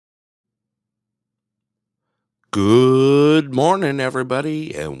Good morning,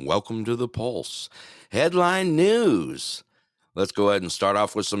 everybody, and welcome to the Pulse Headline News. Let's go ahead and start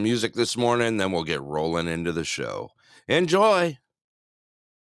off with some music this morning, then we'll get rolling into the show. Enjoy.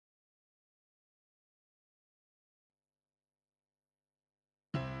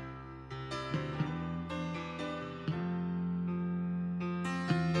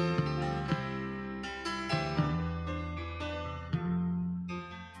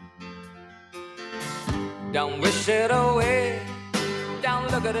 Don't wish it away, don't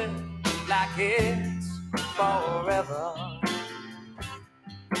look at it like it's forever.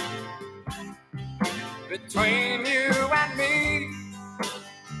 Between you and me,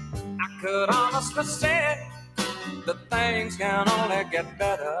 I could honestly say that things can only get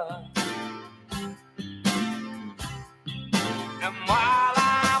better. And while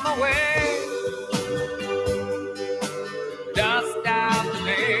I'm away, dust out the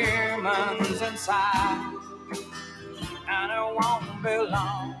demons inside. And it won't be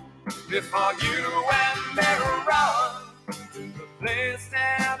long before you and me run the place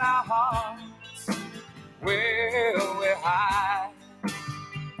in our hearts where we hide.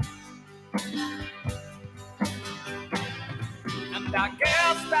 And I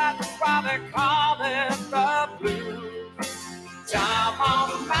guess that's why they call it the blues. Time on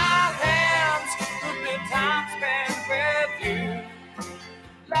my hands, good time spent with you.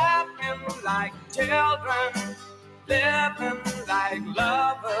 Laughing like children, living like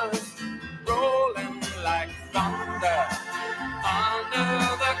lovers, rolling like thunder under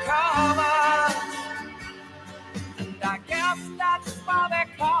the covers. And I guess that's why they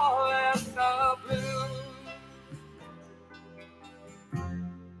call it the blues.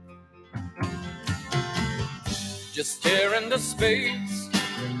 Just stare into space,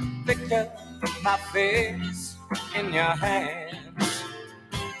 picture my face in your hands.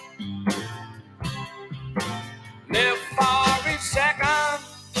 Live for each second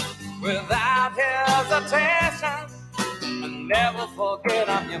without hesitation, and never forget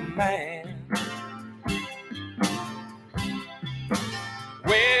I'm your man.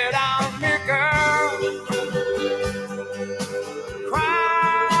 Wait on me, girl,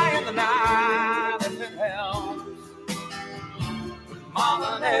 cry in the night if it helps. More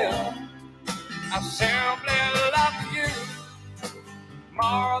than ever, I simply love you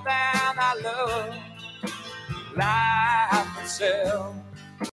more than I love life itself.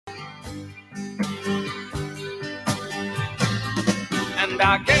 And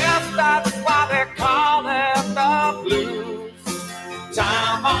I guess that's why they call it the blues.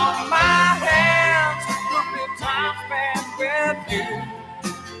 Time on my hands would be time spent with you.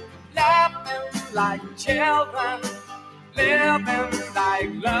 Laughing like children, living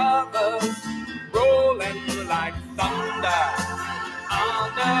like lovers, rolling like thunder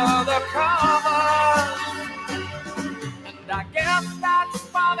under the covers. And I guess that's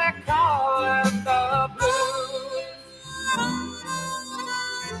why they call it the blues.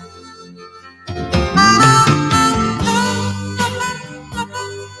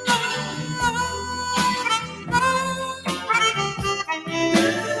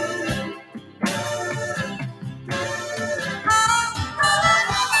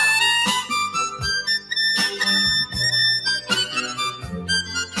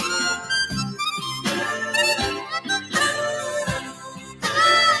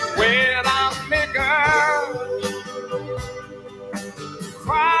 Wait on me, girl,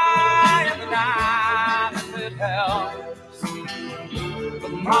 cry in the night if it helps.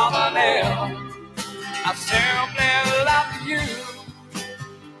 But more than ever, I simply love you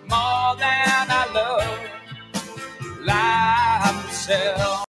more than I love life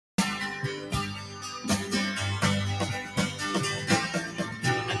itself.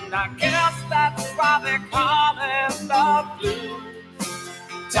 And I guess that's why they call it the blues.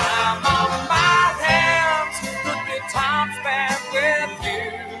 Time on my hands could be time spent with you.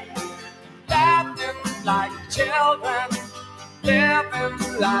 Laughing like children, living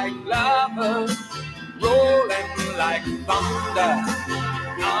like lovers, rolling like thunder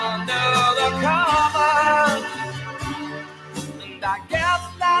under the covers. And I guess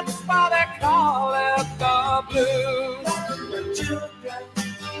that's why they call it the blues. Children,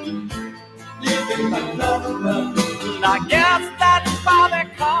 living like lovers. And I guess that's why they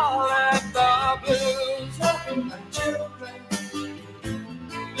call it the blues. Talking like children,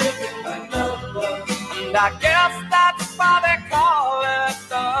 living like lovers. And I guess that's why they call it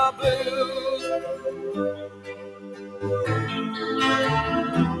the blues.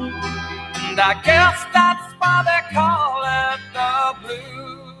 And I guess that's why they call it the blues.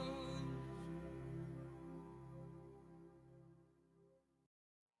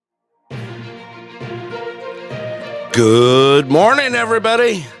 Good morning,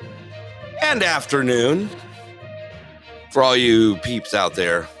 everybody, and afternoon for all you peeps out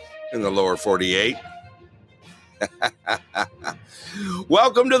there in the lower 48.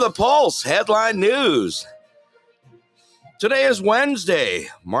 Welcome to the Pulse Headline News. Today is Wednesday,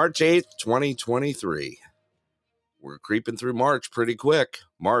 March 8th, 2023. We're creeping through March pretty quick.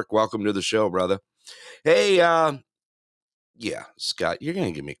 Mark, welcome to the show, brother. Hey, yeah, Scott, you're going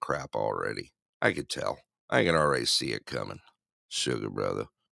to give me crap already. I could tell. I can already see it coming. Sugar brother.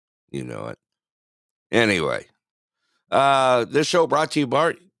 You know it. Anyway, this show brought to you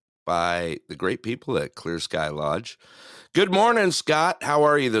by the great people at Clear Sky Lodge. Good morning, Scott. How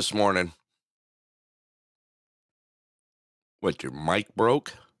are you this morning? What, your mic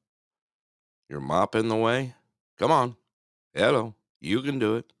broke? Your mop in the way? Come on. Hello. You can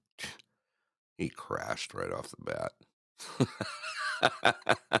do it. He crashed right off the bat.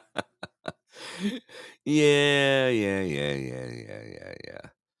 Yeah.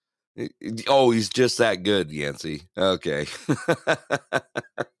 Oh, he's just that good, Yancey. Okay.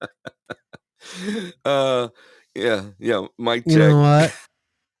 Yeah, mic check. You know what?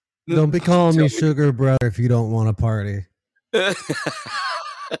 Don't be calling me sugar brother if you don't want to party.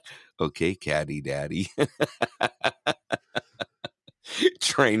 Okay, caddy daddy.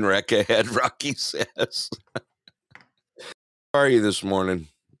 Train wreck ahead, Rocky says. How are you this morning,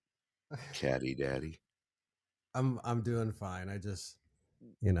 caddy daddy? I'm doing fine. I just,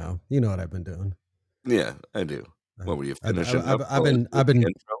 you know what I've been doing. Yeah, I do. What were you finishing? I've been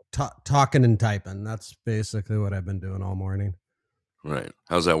talking and typing. That's basically what I've been doing all morning. Right.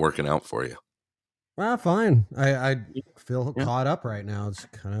 How's that working out for you? Well, fine. I feel caught up right now. It's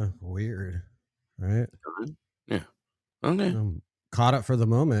kind of weird, right? Yeah. Okay. I'm caught up for the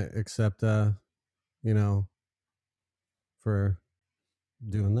moment, except for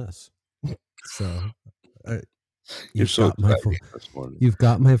doing this. So you've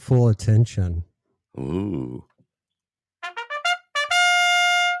got my full attention. Ooh.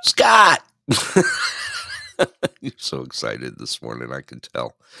 Scott! You're so excited this morning, I can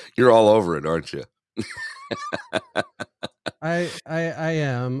tell. You're all over it, aren't you? I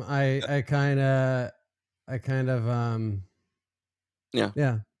am. I kind of Yeah.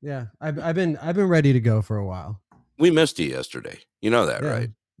 I've been ready to go for a while. We missed you yesterday. You know that,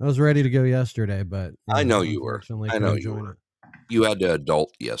 right? I was ready to go yesterday, but I know you were. I know you were. You had to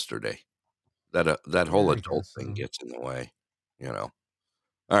adult yesterday. That whole adult thing gets in the way, All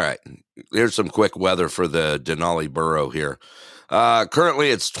right. Here's some quick weather for the Denali Borough here.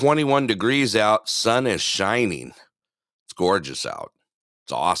 Currently, it's 21 degrees out. Sun is shining. It's gorgeous out.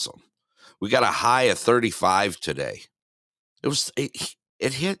 It's awesome. We got a high of 35 today.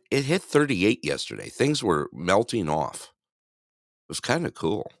 It hit 38 yesterday. Things were melting off. It was kind of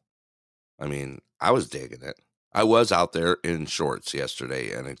cool. I mean, I was digging it. I was out there in shorts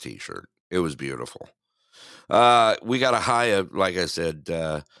yesterday and a t-shirt. It was beautiful. We got a high of, like I said,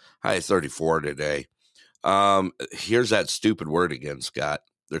 high of 34 today. Here's that stupid word again, Scott.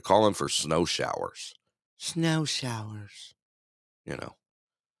 They're calling for snow showers. Snow showers.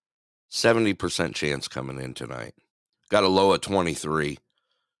 70% chance coming in tonight. Got a low of 23.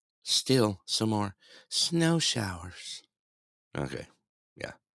 Still some more snow showers. Okay.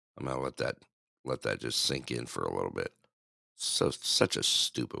 Yeah. I'm going to let that just sink in for a little bit. Such a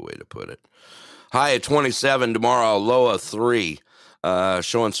stupid way to put it. High of 27 tomorrow, low of 3.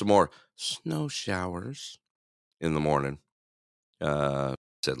 Showing some more snow showers in the morning.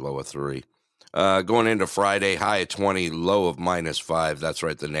 Said low of 3. Going into Friday, high of 20, low of -5. That's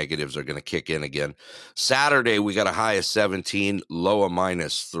right. The negatives are going to kick in again. Saturday, we got a high of 17, low of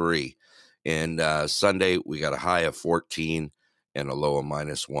 -3. And Sunday, we got a high of 14 and a low of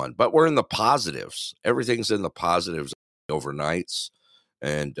 -1. But we're in the positives. Everything's in the positives overnights.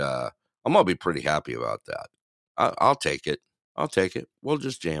 And I'm going to be pretty happy about that. I'll take it. We'll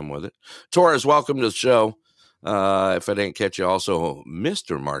just jam with it. Torres, welcome to the show. If I didn't catch you, also,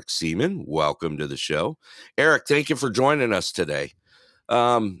 Mr. Mark Seaman, welcome to the show. Eric, thank you for joining us today.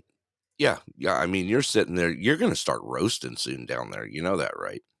 Yeah. I mean, you're sitting there. You're going to start roasting soon down there. You know that,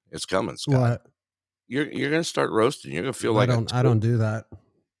 right? It's coming, Scott. What? You're going to start roasting. You're going to feel like I don't do that.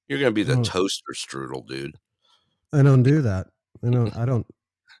 You're going to be the toaster strudel, dude. I don't do that. I don't.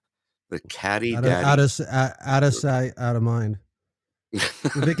 The caddy daddy. Out of sight, out of mind.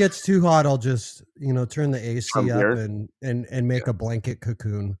 If it gets too hot, I'll just turn the AC up and make a blanket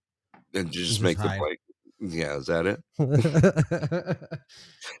cocoon. And just make the blanket. Yeah, is that it?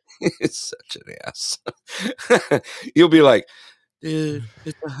 It's such an ass. You'll be like, dude,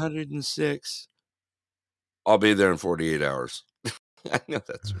 it's 106. I'll be there in 48 hours. I know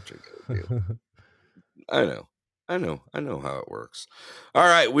that's what you're going to do. I know. I know how it works. All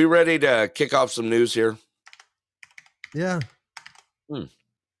right, we ready to kick off some news here? Yeah.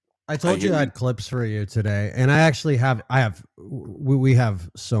 I told you I had clips for you today, and I actually have. We have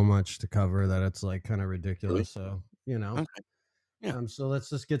so much to cover that it's like kind of ridiculous. Really? So Okay. Yeah. So let's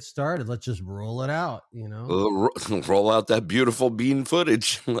just get started. Let's just roll it out. Roll out that beautiful bean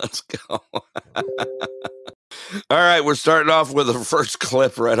footage. Let's go. All right, we're starting off with the first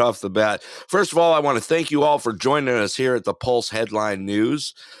clip right off the bat. First of all, I want to thank you all for joining us here at the Pulse Headline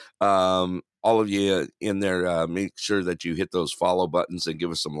News. All of you in there, make sure that you hit those follow buttons and give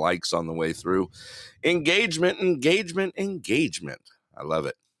us some likes on the way through. Engagement. I love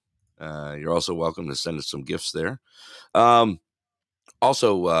it. You're also welcome to send us some gifts there.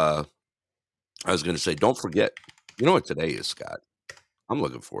 Also, I was going to say, don't forget, you know what today is, Scott? I'm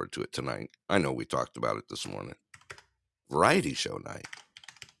looking forward to it tonight. I know we talked about it this morning. Variety show night.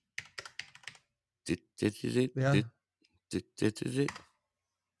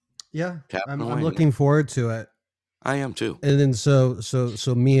 Yeah, I'm looking forward to it. I am too. And then so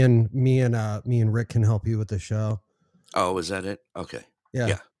me and Rick can help you with the show. Oh, is that it? Okay.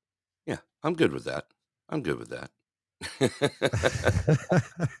 Yeah. I'm good with that.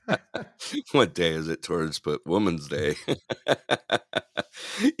 What day is it? Towards Women's Day.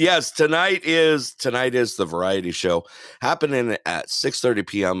 Yes, tonight is the variety show happening at 6:30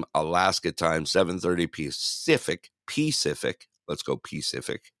 p.m. Alaska time, 7:30 Pacific. Let's go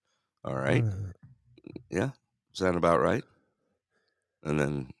Pacific. All right. Yeah. Is that about right? And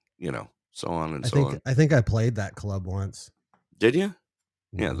then, so on and so on. I think I played that club once. Did you?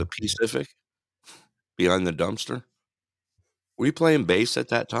 Yeah, the Pacific. Behind the dumpster. Were you playing bass at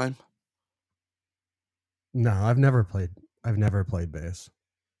that time? No, I've never played bass.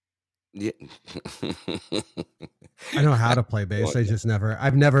 Yeah. I know how to play bass.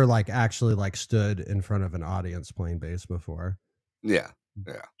 I've never like actually like stood in front of an audience playing bass before. Yeah.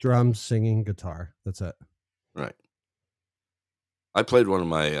 Drums, singing, guitar. That's it. Right. I played one of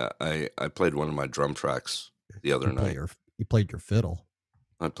my I played one of my drum tracks the other night. You played your fiddle.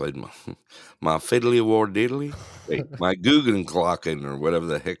 I played my fiddly war diddly. Wait, my Guggenklocken or whatever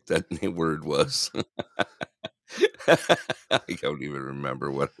the heck that word was. I don't even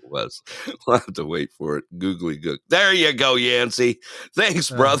remember what it was. We'll have to wait for it. Googly gook. There you go, Yancey. Thanks,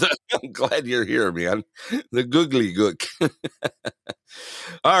 brother. I'm glad you're here, man. The googly gook.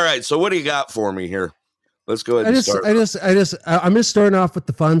 All right. So what do you got for me here? Let's go ahead and start. I'm just starting off with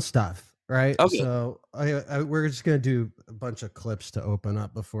the fun stuff. Right. Okay. So we're just going to do a bunch of clips to open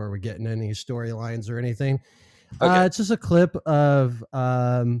up before we get in any storylines or anything. Okay. It's just a clip of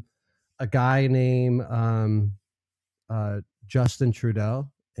a guy named Justin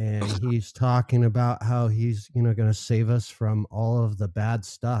Trudeau, and he's talking about how he's going to save us from all of the bad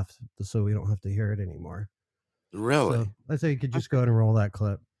stuff so we don't have to hear it anymore. Really? So I think you could just go ahead and roll that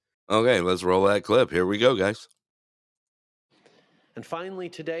clip. Okay, let's roll that clip. Here we go, guys. And finally,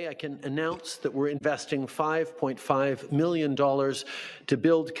 today, I can announce that we're investing $5.5 million to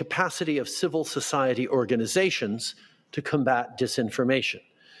build capacity of civil society organizations to combat disinformation.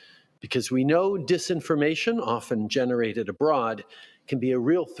 Because we know disinformation, often generated abroad, can be a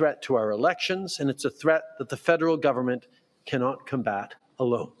real threat to our elections, and it's a threat that the federal government cannot combat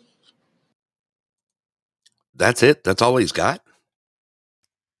alone. That's it? That's all he's got?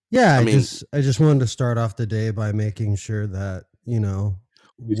 Yeah, I just wanted to start off the day by making sure that, you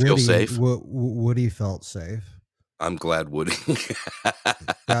feel safe. Woody felt safe. I'm glad Woody.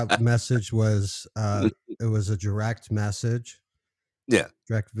 That message was it was a direct message. Yeah.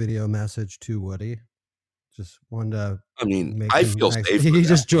 Direct video message to Woody. Just wanted to I feel safe. He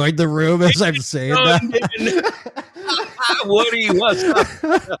just joined the room as I'm saying that. Woody, what's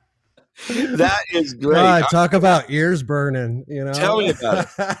up? That is great. Talk about ears burning, Tell me about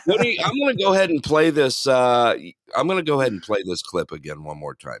it. Woody, I'm going to go ahead and play this. I'm going to go ahead and play this clip again one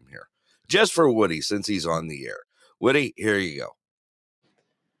more time here. Just for Woody, since he's on the air. Woody, here you go.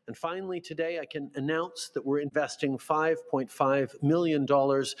 And finally, today, I can announce that we're investing $5.5 million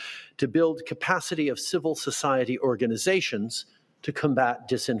to build capacity of civil society organizations to combat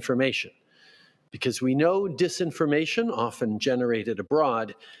disinformation. Because we know disinformation, often generated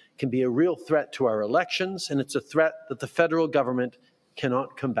abroad, can be a real threat to our elections, and it's a threat that the federal government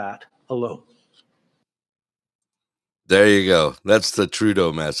cannot combat alone. There you go. That's the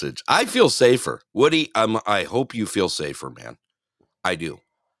Trudeau message. I feel safer. Woody, I hope you feel safer, man. I do.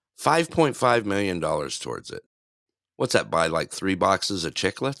 $5.5 million towards it. What's that, buy like 3 boxes of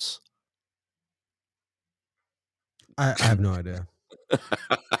Chiclets? I have no idea.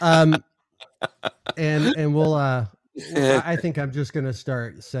 And we'll I think I'm just gonna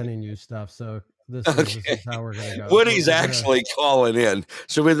start sending you stuff. So This is how we're gonna go. Woody's actually calling in.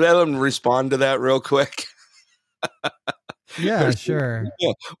 Should we let him respond to that real quick? Yeah, sure.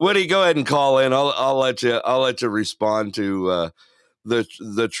 Yeah. Woody, go ahead and call in. I'll let you respond to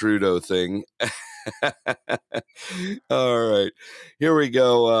the Trudeau thing. All right, here we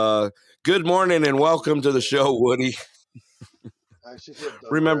go. Good morning and welcome to the show, Woody. I actually feel dumber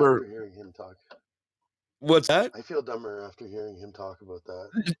Remember after hearing him talk. What's that? I feel dumber after hearing him talk about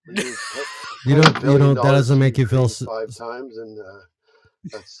that. You don't. That doesn't make you feel 5 times, and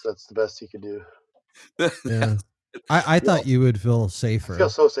that's the best he could do. Yeah, I thought you would feel safer. I feel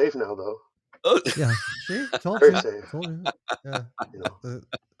so safe now, though. Yeah, see, told Very you. safe. Told you. Yeah,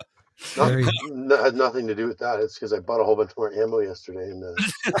 had nothing to do with that. It's because I bought a whole bunch more ammo yesterday, and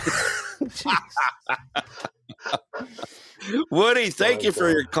Woody, thank you for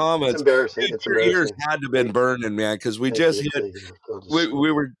your comments. It's embarrassing. Your ears had to have been burning, man, because we just hit.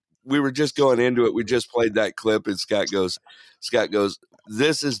 We were just going into it. We just played that clip, and Scott goes,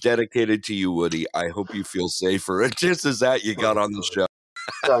 "This is dedicated to you, Woody. I hope you feel safer." And just as that, you got on the show.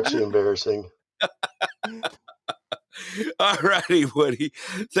 It's actually embarrassing. All righty, Woody.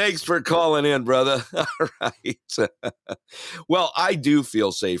 Thanks for calling in, brother. All right. Well, I do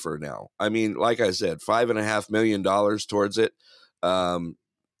feel safer now. I mean, like I said, $5.5 million towards it.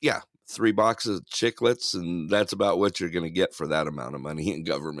 Yeah, 3 boxes of chiclets, and that's about what you're going to get for that amount of money in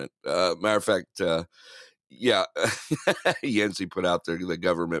government. Matter of fact, yeah, Yancey put out there, the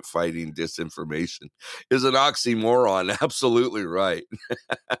government fighting disinformation is an oxymoron. Absolutely right.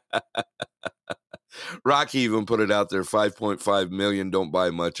 Rocky even put it out there, 5.5 million, don't buy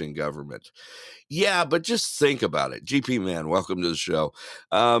much in government. Yeah, but just think about it. GP Man, welcome to the show.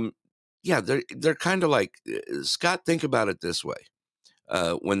 Yeah, they're kind of like, Scott, think about it this way.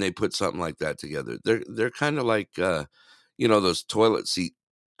 When they put something like that together, they're kind of like, those toilet seat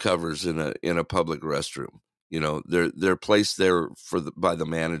covers in a public restroom. They're placed there by the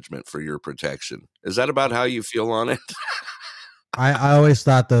management for your protection. Is that about how you feel on it? I always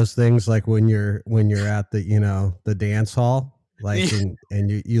thought those things, like when you're at the the dance hall, like and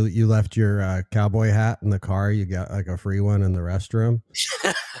you left your cowboy hat in the car, you got like a free one in the restroom.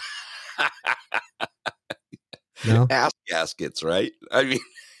 No, ass gaskets, right? I mean,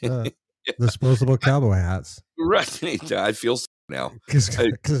 disposable cowboy hats. Right. I feel now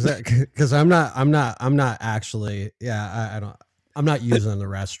because I'm not actually. Yeah, I'm not using the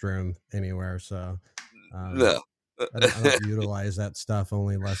restroom anywhere. So no. I don't utilize that stuff,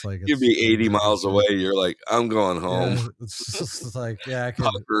 only less like you'd be 80 miles away. You're like, I'm going home. Yeah, it's just like, I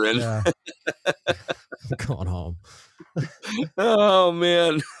could. Yeah. I'm going home. Oh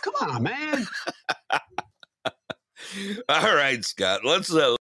man! Come on, man! All right, Scott. Let's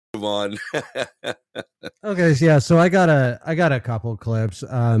move on. Okay, yeah. So I got a couple clips.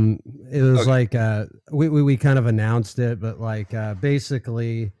 It was like we kind of announced it, but like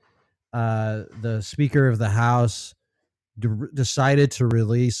basically. The Speaker of the House decided to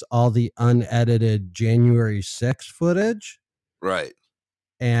release all the unedited January 6th footage. Right.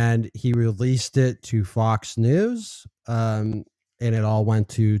 And he released it to Fox News, and it all went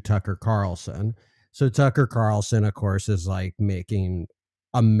to Tucker Carlson. So Tucker Carlson, of course, is like making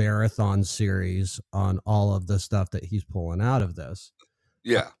a marathon series on all of the stuff that he's pulling out of this.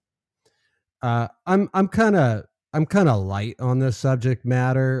 Yeah. I'm kind of light on this subject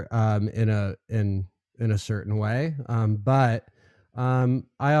matter in a certain way, but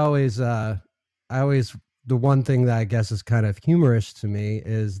I always the one thing that I guess is kind of humorous to me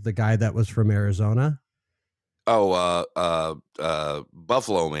is the guy that was from Arizona. Oh,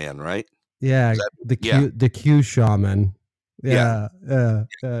 Buffalo Man, right? Yeah, the Q shaman. Yeah.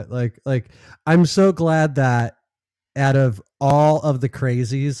 Like I'm so glad that out of all of the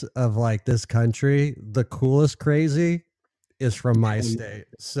crazies of like this country, the coolest crazy is from my state.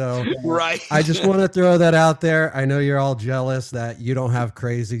 So right. I just want to throw that out there. I know you're all jealous that you don't have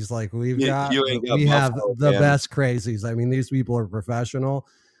crazies like we've got. We have the best crazies. I mean, these people are professional.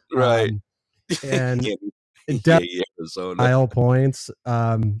 Right. And Arizona. Mile points.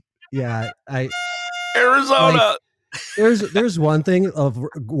 Arizona. Like, there's one thing of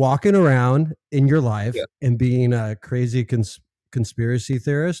walking around in your life and being a crazy conspiracy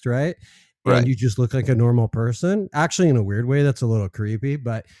theorist, right? And you just look like a normal person. Actually, in a weird way, that's a little creepy.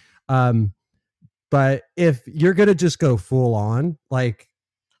 But if you're gonna just go full on, like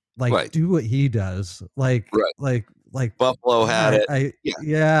do what he does, like Buffalo had it. Like,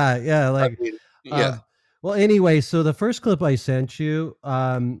 I mean, well, anyway, so the first clip I sent you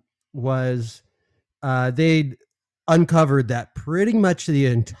was they'd uncovered that pretty much the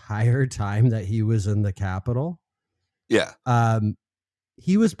entire time that he was in the Capitol. Yeah.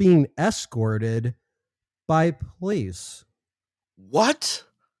 he was being escorted by police. What?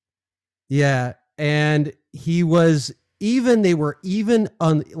 Yeah. And he was even, they were even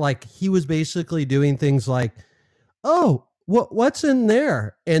on, like, he was basically doing things like, oh, what's in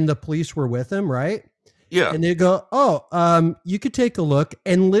there? And the police were with him, right? Yeah. And they go, oh, you could take a look,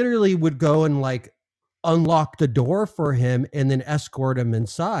 and literally would go and like unlock the door for him and then escort him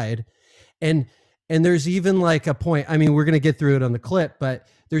inside. And there's even like a point, I mean, we're going to get through it on the clip, but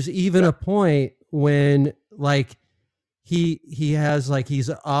there's even a point when like he has like, he's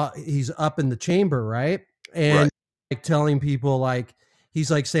up in the chamber, right? And like telling people, like,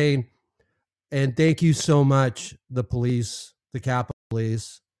 he's like saying, and thank you so much, the police, the Capitol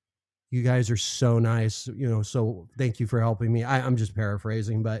Police. You guys are so nice, you know, so thank you for helping me. I'm just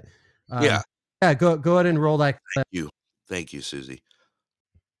paraphrasing, but yeah, go ahead and roll that clip. Thank you, Susie.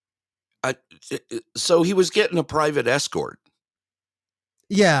 So he was getting a private escort.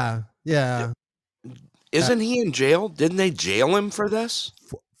 Yeah. Isn't he in jail? Didn't they jail him for this?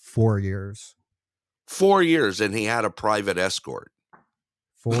 4 years. 4 years, and he had a private escort.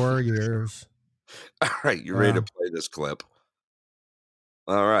 4 years. All right, you ready to play this clip?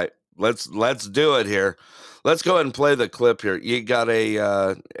 All right, let's do it here. Let's go ahead and play the clip here. You got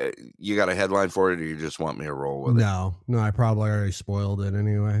a headline for it, or you just want me to roll with it? No, I probably already spoiled it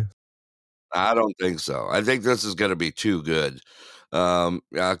anyway. I don't think so. I think this is going to be too good.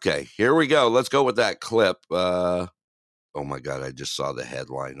 Okay, here we go. Let's go with that clip. Oh my God, I just saw the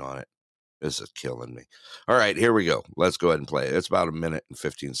headline on it. This is killing me. All right, here we go. Let's go ahead and play it. It's about 1 minute and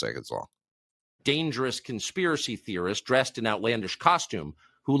 15 seconds long. Dangerous conspiracy theorist dressed in outlandish costume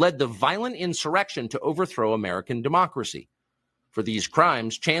who led the violent insurrection to overthrow American democracy. For these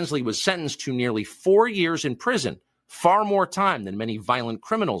crimes, Chansley was sentenced to nearly 4 years in prison, far more time than many violent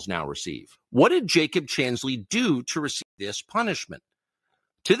criminals now receive. What did Jacob Chansley do to receive this punishment?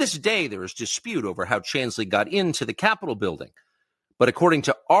 To this day, there is dispute over how Chansley got into the Capitol building. But according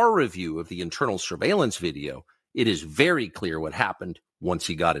to our review of the internal surveillance video, it is very clear what happened once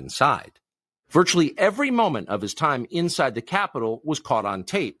he got inside. Virtually every moment of his time inside the Capitol was caught on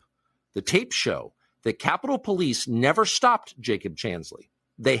tape. The tapes show that Capitol Police never stopped Jacob Chansley.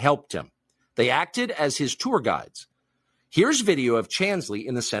 They helped him. They acted as his tour guides. Here's video of Chansley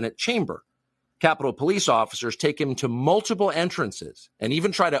in the Senate chamber. Capitol Police officers take him to multiple entrances and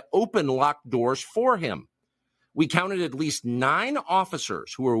even try to open locked doors for him. We counted at least 9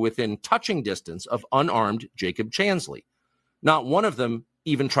 officers who were within touching distance of unarmed Jacob Chansley. Not one of them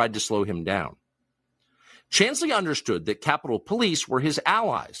even tried to slow him down. Chansley understood that Capitol Police were his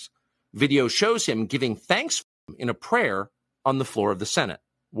allies. Video shows him giving thanks in a prayer on the floor of the Senate.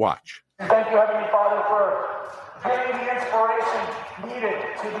 Watch. Thank you, Heavenly Father, for giving the inspiration needed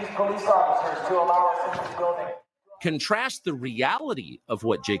to these police officers to allow us into the building. Contrast the reality of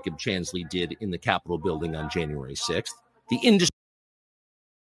what Jacob Chansley did in the Capitol building on January 6th. The industry.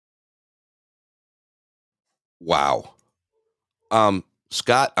 Wow.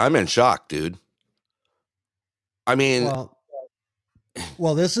 Scott, I'm in shock, dude. I mean,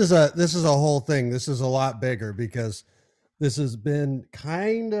 well, this is a whole thing. This is a lot bigger because this has been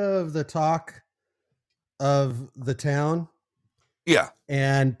kind of the talk of the town. Yeah.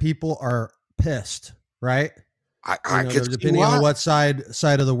 And people are pissed, right? I could, depending on what side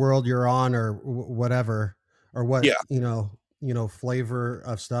of the world you're on, or whatever, or what flavor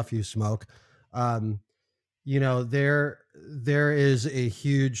of stuff you smoke. There is a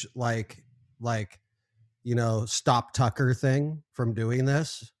huge like stop Tucker thing from doing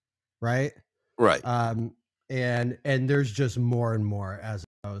this, right? Right. And there's just more and more as it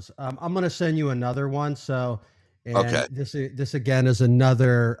goes. I'm going to send you another one. So, okay. This again is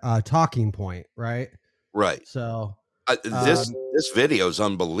another talking point, right? Right. So this video is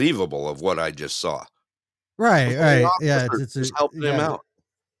unbelievable of what I just saw. Right. Yeah. It's helping him out.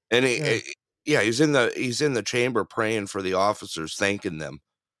 And he's in the chamber praying for the officers, thanking them.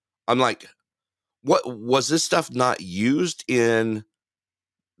 I'm like, what was this stuff not used in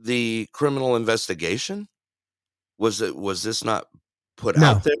the criminal investigation? Was this not put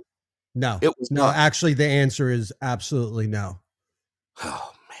out there? No, it was no. not. Actually, the answer is absolutely no.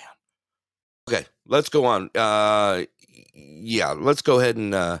 Oh man. Okay, let's go on. Let's go ahead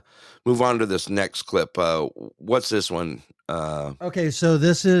and move on to this next clip. What's this one? Okay, so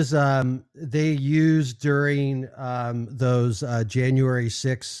this is they used during those January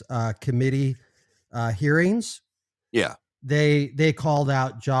 6th committee hearings. Yeah, they called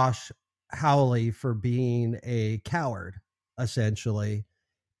out Josh Hawley for being a coward, essentially,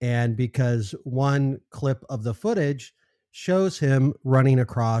 and because one clip of the footage shows him running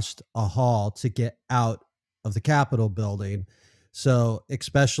across a hall to get out of the Capitol building. So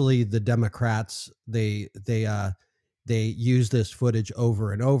especially the Democrats, they use this footage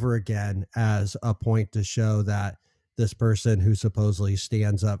over and over again as a point to show that this person who supposedly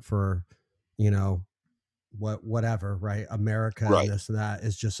stands up for, whatever, right, America, Right. and this and that,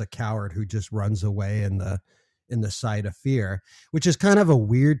 is just a coward who just runs away in the sight of fear, which is kind of a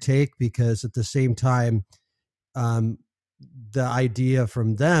weird take, because at the same time, the idea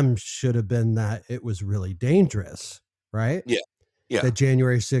from them should have been that it was really dangerous, right? Yeah. That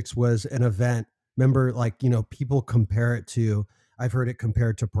January 6th was an event. Remember, people compare it to, I've heard it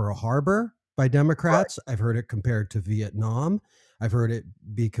compared to Pearl Harbor by Democrats. Right. I've heard it compared to Vietnam. I've heard it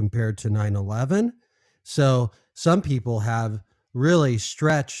be compared to 9/11. So some people have really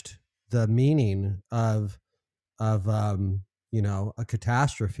stretched the meaning of a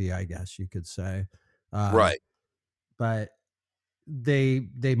catastrophe, I guess you could say. Right. But they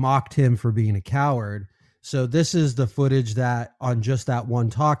mocked him for being a coward. So this is the footage that, on just that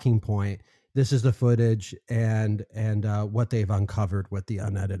one talking point, this is the footage and what they've uncovered with the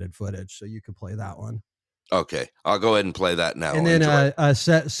unedited footage. So you can play that one. Okay, I'll go ahead and play that now. And then a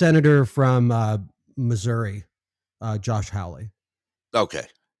senator from Missouri, Josh Hawley. Okay,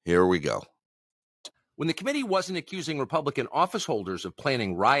 here we go. When the committee wasn't accusing Republican office holders of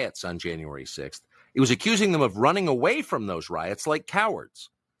planning riots on January 6th, it was accusing them of running away from those riots like cowards.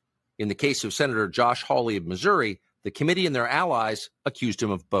 In the case of Senator Josh Hawley of Missouri, the committee and their allies accused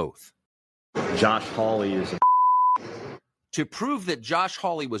him of both. Josh Hawley is To prove that Josh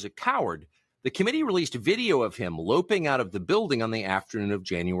Hawley was a coward, the committee released a video of him loping out of the building on the afternoon of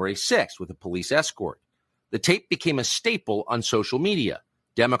January 6th with a police escort. The tape became a staple on social media.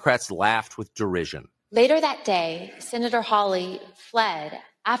 Democrats laughed with derision. Later that day, Senator Hawley fled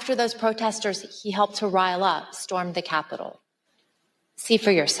after those protesters he helped to rile up stormed the Capitol. See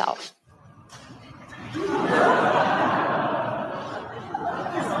for yourself.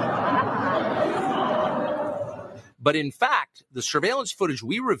 But in fact, the surveillance footage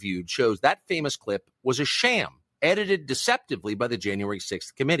we reviewed shows that famous clip was a sham, edited deceptively by the January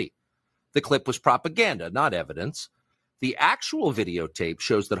 6th committee. The clip was propaganda, not evidence. The actual videotape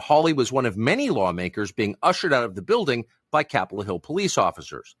shows that Hawley was one of many lawmakers being ushered out of the building by Capitol Hill police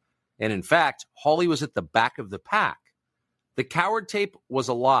officers. And in fact, Hawley was at the back of the pack. The coward tape was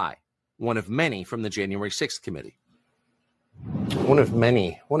a lie, one of many from the January 6th committee. One of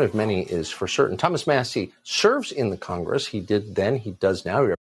many is for certain. Thomas Massie serves in the Congress. He did then, he does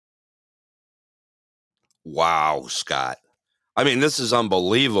now. Wow, Scott. I mean, this is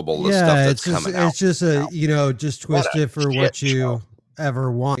unbelievable. The stuff that's coming out. It's just just twist it for what you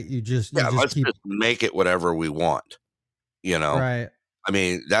ever want. Let's just make it whatever we want. Right. I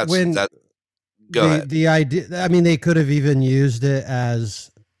mean, go ahead. The idea, I mean, they could have even used it as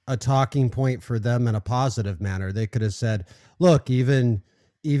a talking point for them in a positive manner. They could have said, look, even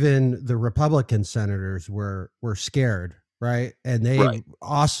the Republican senators were scared, right? And they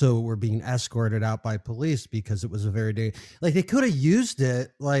also were being escorted out by police because it was a very they could have used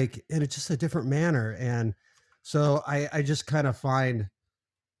it in just a different manner. And so I just kind of find,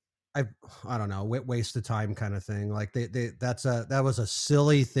 I don't know, waste of time kind of thing. That was a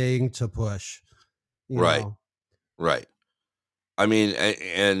silly thing to push. Right. I mean,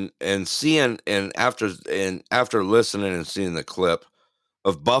 and seeing, and after listening and seeing the clip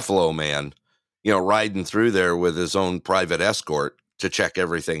of Buffalo Man, riding through there with his own private escort to check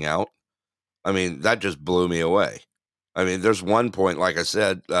everything out. I mean, that just blew me away. I mean, there's one point, like I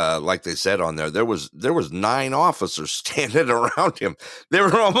said, like they said on there was 9 officers standing around him. They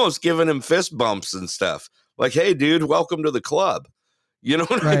were almost giving him fist bumps and stuff. Like, hey, dude, welcome to the club. You know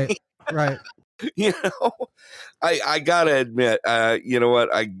what I mean? Right. I gotta admit, you know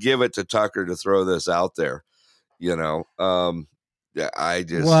what? I give it to Tucker to throw this out there. Okay,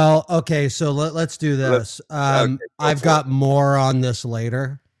 so let's do this. I've got more on this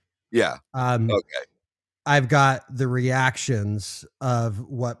later. Yeah. Okay. I've got the reactions of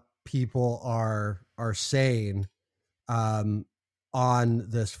what people are saying on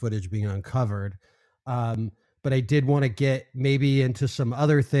this footage being uncovered. But I did want to get maybe into some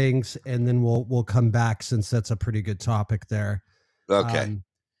other things, and then we'll come back, since that's a pretty good topic there. Okay.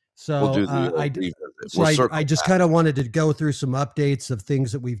 I just kind of wanted to go through some updates of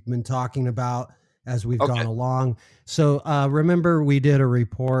things that we've been talking about as we've gone along. So remember, we did a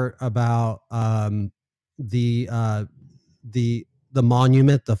report about the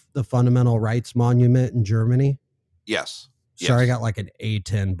monument, the Fundamental Rights Monument in Germany. Yes. Sorry, I got like an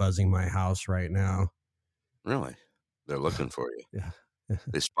A10 buzzing my house right now. Really? They're looking for you. Yeah.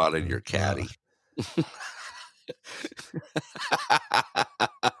 They spotted your caddy.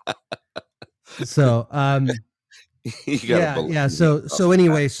 So Yeah. So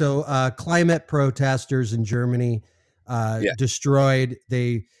anyway, climate protesters in Germany destroyed.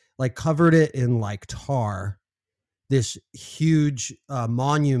 They like covered it in like tar. This huge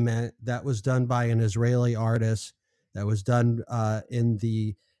monument that was done by an Israeli artist, that was done in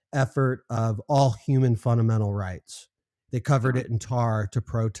the effort of all human fundamental rights. They covered it in tar to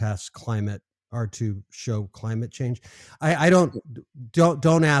protest climate or to show climate change. I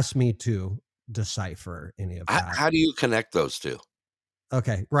don't ask me to decipher any of that. How do you connect those two?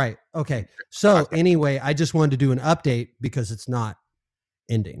 Okay, right. Okay. So anyway, I just wanted to do an update because it's not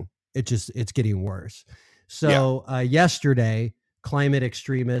ending. It's getting worse. So yesterday, climate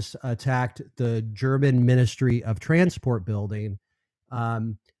extremists attacked the German Ministry of Transport building,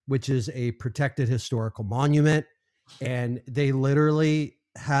 which is a protected historical monument. And they literally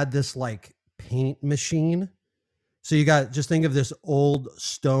had this like paint machine. So just think of this old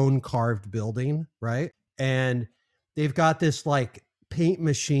stone carved building, right? And they've got this like paint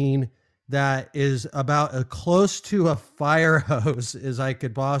machine that is about as close to a fire hose as I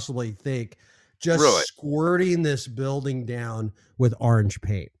could possibly think, just squirting this building down with orange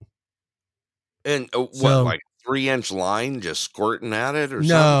paint. And like 3-inch line just squirting at it or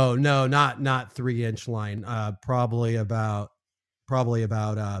something? No, not 3-inch line. Probably about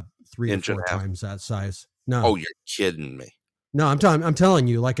 3 or 4 times that size. No. Oh, you're kidding me. No, I'm telling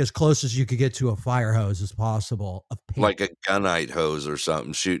you, like as close as you could get to a fire hose as possible. Of paint. Like a gunite hose or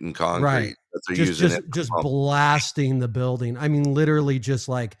something, shooting concrete. Right. Just blasting the building. I mean, literally just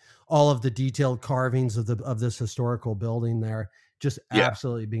like all of the detailed carvings of this historical building there, just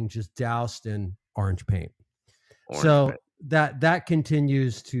absolutely being just doused in orange paint. That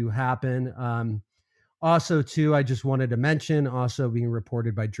continues to happen. Also, too, I just wanted to mention, also being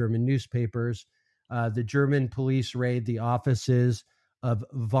reported by German newspapers, the German police raid the offices of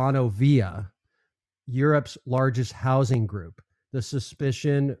Vonovia, Europe's largest housing group. The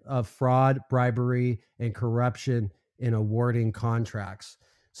suspicion of fraud, bribery, and corruption in awarding contracts.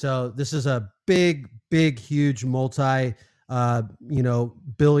 So this is a big, huge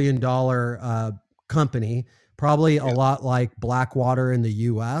multi-billion-dollar company, probably a lot like Blackwater in the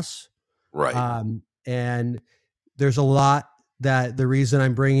U.S. Right. And there's a lot that the reason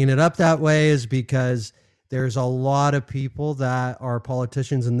I'm bringing it up that way is because there's a lot of people that are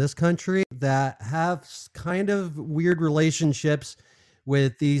politicians in this country that have kind of weird relationships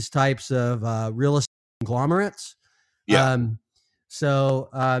with these types of real estate conglomerates. Yeah.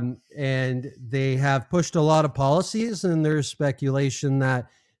 And they have pushed a lot of policies, and there's speculation that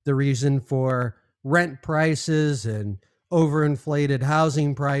the reason for rent prices and overinflated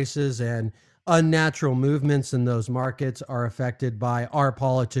housing prices and unnatural movements in those markets are affected by our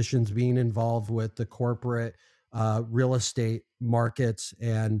politicians being involved with the corporate real estate markets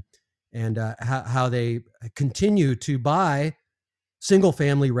and how they continue to buy single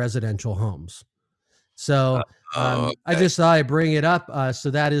family residential homes. So I just thought I'd bring it up.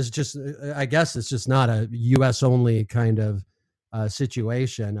 So that is just, I guess it's just not a U.S. only kind of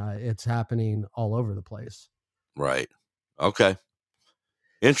situation. It's happening all over the place. Right. Okay.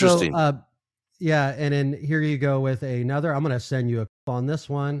 Interesting. So, yeah, and then here you go with another. I'm going to send you a clip on this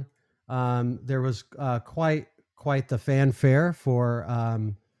one. There was quite the fanfare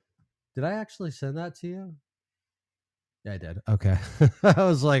for. Did I actually send that to you? Yeah, I did. Okay. I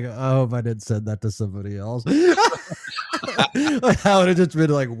was like, oh, if I didn't send that to somebody else, that would have just been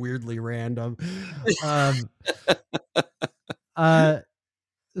like weirdly random.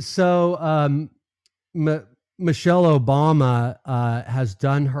 Michelle Obama has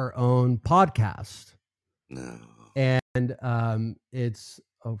done her own podcast. No. And it's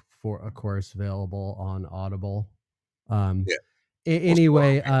of course available on Audible.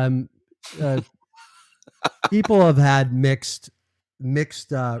 Anyway, people have had mixed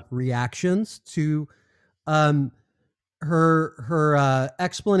reactions to her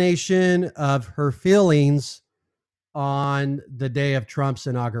explanation of her feelings on the day of Trump's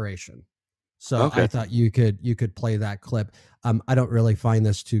inauguration. So I thought you could play that clip. I don't really find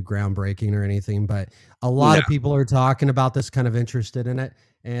this too groundbreaking or anything, but a lot of people are talking about this, kind of interested in it,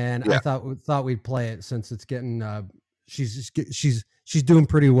 and I thought we'd play it since it's getting. She's doing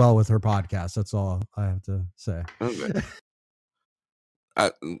pretty well with her podcast. That's all I have to say. Okay.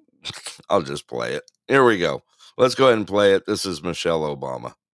 I'll just play it. Here we go. Let's go ahead and play it. This is Michelle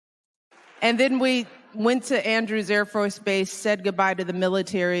Obama. And then we went to Andrews Air Force Base, said goodbye to the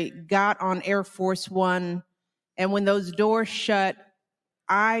military, got on Air Force One. And when those doors shut,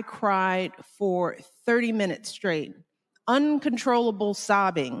 I cried for 30 minutes straight, uncontrollable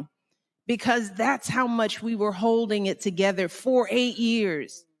sobbing, because that's how much we were holding it together for 8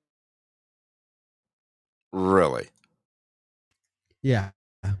 years. Really? Yeah.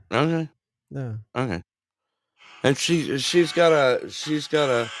 Okay. Yeah. Okay. And she's got a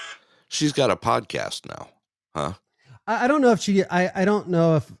podcast now, huh? I don't know if I don't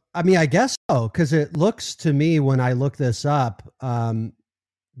know if, I mean, I guess so, because it looks to me when I look this up,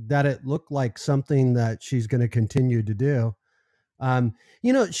 that it looked like something that she's going to continue to do.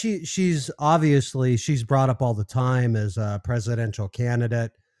 She's obviously, she's brought up all the time as a presidential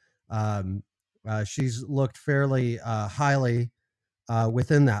candidate. She's looked fairly highly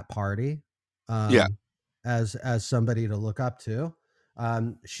within that party. Yeah. As somebody to look up to.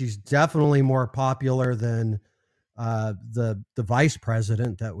 She's definitely more popular than the vice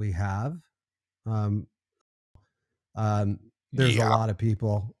president that we have. There's a lot of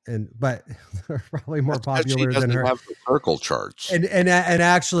people, but they're probably more popular than her. Have the circle charts. And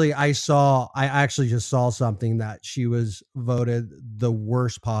actually, I actually just saw something that she was voted the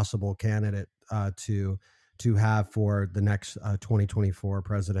worst possible candidate to have for the next 2024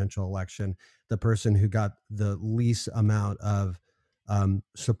 presidential election. The person who got the least amount of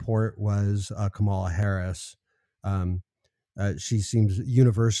support was Kamala Harris. She seems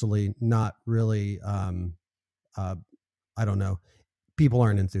universally not really, I don't know. People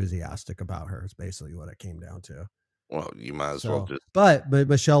aren't enthusiastic about her. It's basically what it came down to. Well, you might as well just. But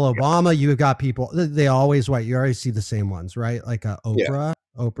Michelle Obama, you got people. They always you alreys see the same ones, right? Like Oprah. Yeah.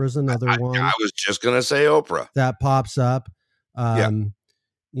 Oprah's another one. I was just gonna say Oprah. That pops up. Yeah.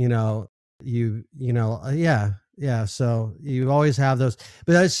 Yeah. So you always have those,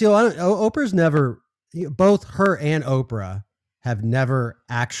 but I see Oprah's never. Both her and Oprah have never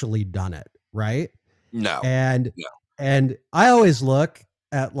actually done it, right? No. And I always look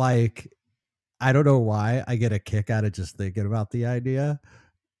at I don't know why I get a kick out of just thinking about the idea.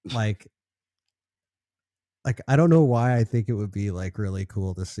 Like I don't know why I think it would be really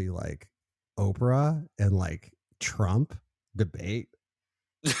cool to see Oprah and Trump debate.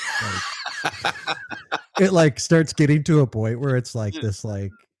 It starts getting to a point where it's this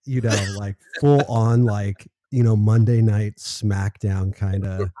full on Monday night SmackDown kind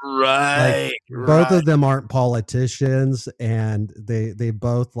of. Right. Both of them aren't politicians, and they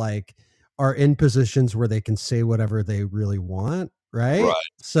both are in positions where they can say whatever they really want. Right.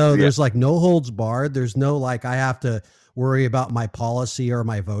 So there's no holds barred. There's no I have to worry about my policy or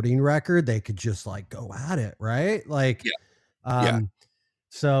my voting record. They could just go at it. Right.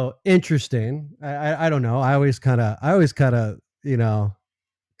 So interesting. I don't know. I always kind of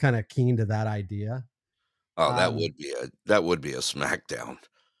keen to that idea. Oh, that would be a SmackDown.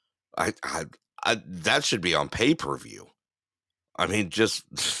 I that should be on pay-per-view. I mean, just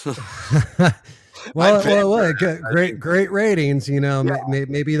well, great ratings.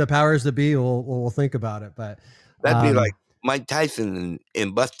 Maybe the powers that be will think about it. But that'd be like Mike Tyson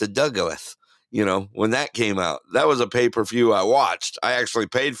and Buster Douglas. When that came out, that was a pay-per-view I watched. I actually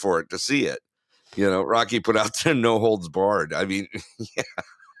paid for it to see it. Rocky put out there no holds barred. I mean,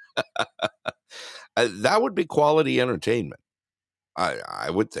 that would be quality entertainment. I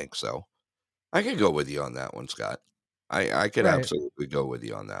would think so. I could go with you on that one, Scott. I could absolutely go with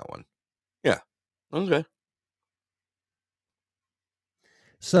you on that one. Yeah. Okay.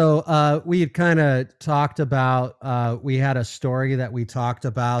 So we had kind of talked about, we had a story that we talked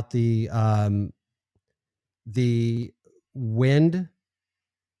about the wind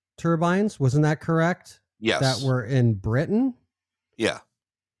turbines. Wasn't that correct? Yes. That were in Britain. Yeah.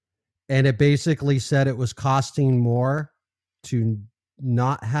 And it basically said it was costing more to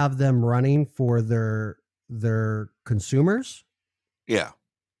not have them running for their consumers. Yeah.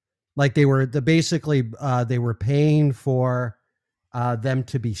 They were they were paying for them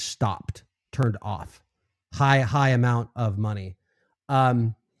to be stopped, turned off, high amount of money.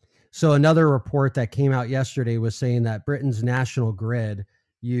 So another report that came out yesterday was saying that Britain's national grid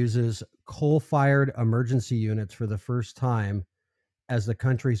uses coal-fired emergency units for the first time, as the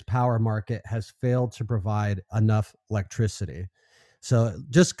country's power market has failed to provide enough electricity. So it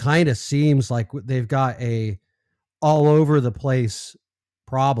just kind of seems like they've got a all over the place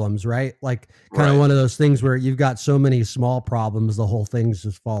problems, right? Kind of one of those things where you've got so many small problems, the whole thing's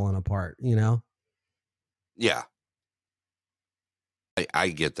just falling apart, Yeah. I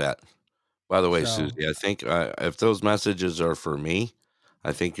get that. By the way, Susie, I think if those messages are for me,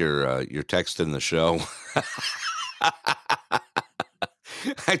 I think you're texting the show.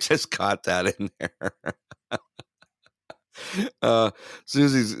 I just caught that in there.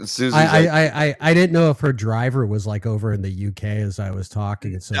 Susie's I didn't know if her driver was over in the UK as I was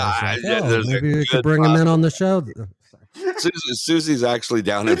talking, so I was maybe we could bring him in on the show. Susie's actually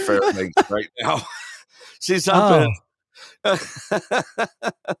down in Fairbanks right now. She's up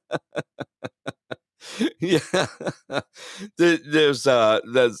Yeah,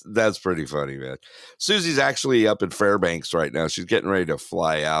 that's pretty funny, man. Susie's actually up in Fairbanks right now. She's getting ready to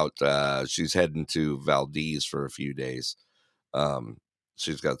fly out. She's heading to Valdez for a few days.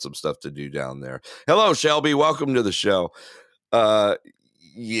 She's got some stuff to do down there. Hello, Shelby. Welcome to the show.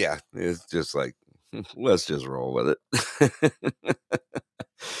 Yeah, it's just like, let's just roll with it.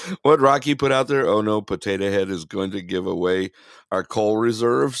 What Rocky put out there? Oh no, Potato Head is going to give away our coal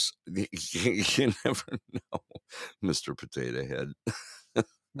reserves. You never know, Mr. Potato Head.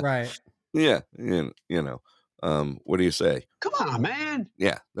 Right. Yeah, you know. What do you say? Come on, man.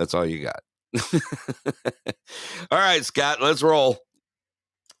 Yeah, that's all you got. All right, Scott, let's roll.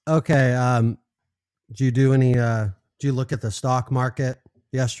 Okay. Do you do any? Do you look at the stock market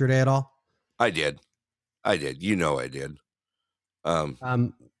yesterday at all? I did. You know, I did.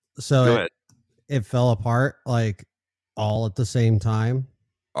 So it fell apart like all at the same time.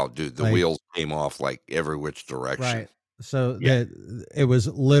 Oh, dude, the wheels came off like every which direction. Right. So it was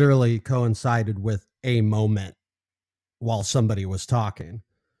literally coincided with a moment while somebody was talking.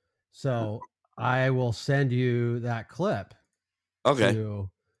 So I will send you that clip. Okay.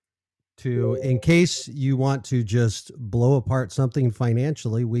 To in case you want to just blow apart something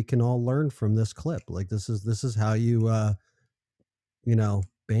financially, we can all learn from this clip. Like this is how you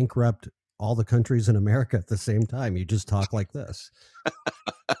bankrupt all the countries in America at the same time. You just talk like this.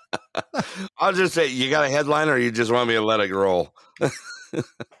 I'll just say, you got a headline, or you just want me to let it roll?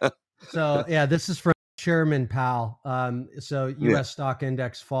 So yeah, this is from Chairman Powell. So U.S. stock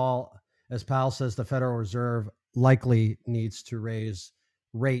index fall, as Powell says, the Federal Reserve likely needs to raise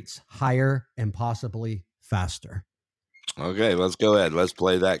rates higher and possibly faster. Okay, let's go ahead. Let's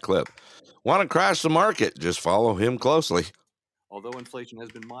play that clip. Want to crash the market? Just follow him closely. Although inflation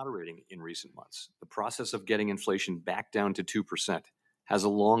has been moderating in recent months, the process of getting inflation back down to 2% has a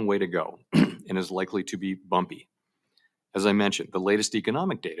long way to go and is likely to be bumpy. As I mentioned, the latest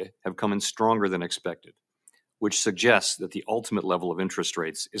economic data have come in stronger than expected, which suggests that the ultimate level of interest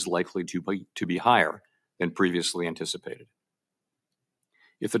rates is likely to be higher than previously anticipated.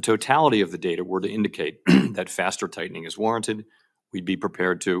 If the totality of the data were to indicate that faster tightening is warranted, we'd be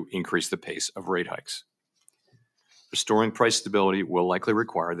prepared to increase the pace of rate hikes. Restoring price stability will likely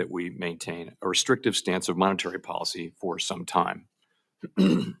require that we maintain a restrictive stance of monetary policy for some time.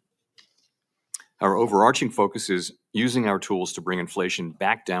 Our overarching focus is using our tools to bring inflation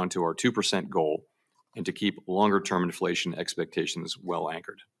back down to our 2% goal and to keep longer-term inflation expectations well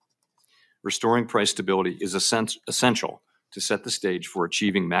anchored. Restoring price stability is essential to set the stage for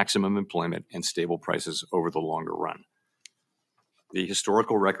achieving maximum employment and stable prices over the longer run. The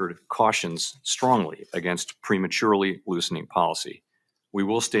historical record cautions strongly against prematurely loosening policy. We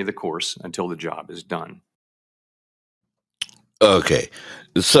will stay the course until the job is done. Okay,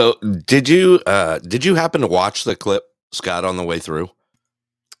 so did you happen to watch the clip, Scott, on the way through?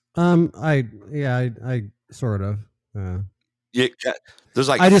 I sort of. Yeah, there's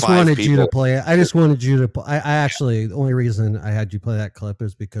like I just wanted people. you to play it. I just wanted you to. I actually, the only reason I had you play that clip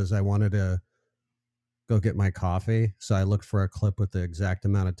is because I wanted to go get my coffee. So I looked for a clip with the exact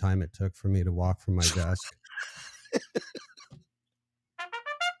amount of time it took for me to walk from my desk.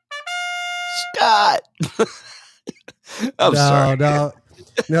 Scott. I'm sorry.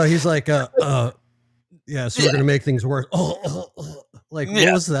 No. He's like, yeah. So we're gonna make things worse. Like,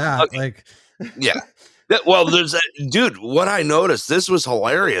 what was that? Okay. Like, yeah. Well, there's that dude. What I noticed, this was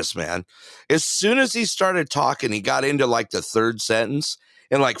hilarious, man. As soon as he started talking, he got into like the third sentence,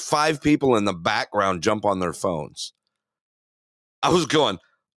 and like 5 people in the background jump on their phones. I was going,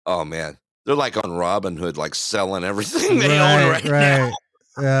 oh man, they're like on Robinhood, like selling everything they own right now.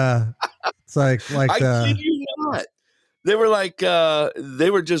 Yeah, it's like I kid you not. They were like,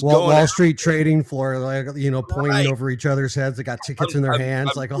 they were just going Wall Street trading floor, like, pointing over each other's heads. They got tickets in their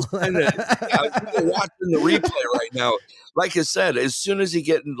hands, like all that. I'm watching the replay right now. Like I said, as soon as he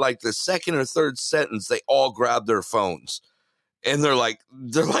get in like the second or third sentence, they all grab their phones, and they're like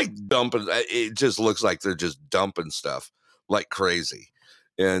dumping. It just looks like they're just dumping stuff like crazy,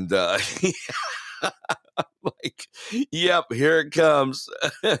 and like, yep, here it comes.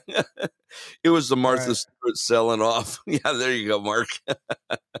 It was the Martha Stewart selling off. Yeah, there you go, Mark.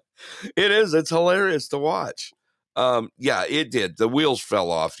 It is. It's hilarious to watch. Yeah, it did. The wheels fell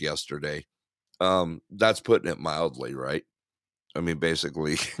off yesterday. That's putting it mildly, right? I mean,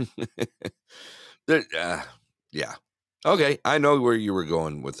 basically. Yeah. Okay, I know where you were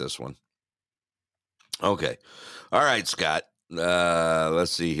going with this one. Okay. All right, Scott.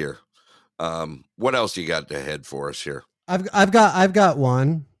 Let's see here. What else you got ahead for us here? I've got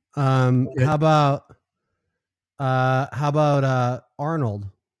one. How about Arnold?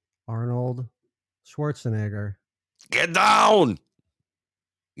 Arnold Schwarzenegger. Get down.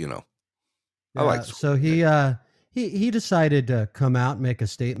 You know. Yeah, I like. So he decided to come out and make a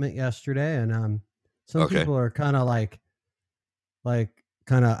statement yesterday, and some people are kind of like I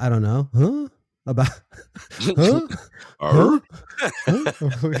don't know, huh? About huh? Huh?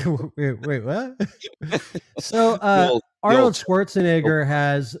 Wait, what? So Arnold Schwarzenegger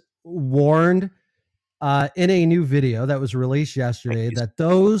has warned in a new video that was released yesterday that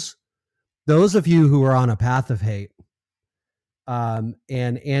those of you who are on a path of hate and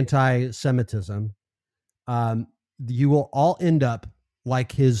anti-Semitism, you will all end up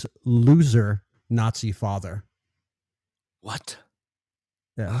like his loser Nazi father. What?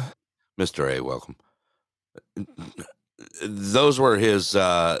 Yeah. Mr. A, welcome. Those were his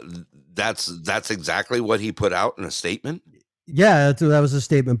that's exactly what he put out in a statement. Yeah, that was a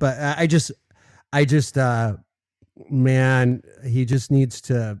statement, but I just man, he just needs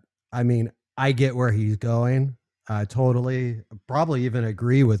to, I mean, I get where he's going. Totally, probably even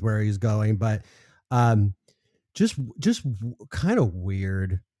agree with where he's going, but just kind of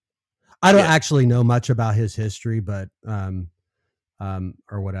weird. I don't actually know much about his history, but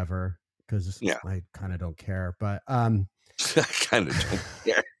or whatever, because I kind of don't care. But I kind of don't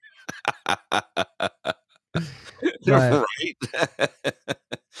care. But, right?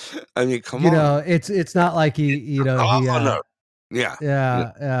 I mean, come on. You know, it's not like he, you know, he, yeah.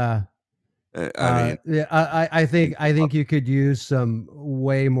 I mean, I think you could use some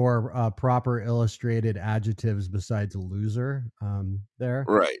way more proper illustrated adjectives besides loser there.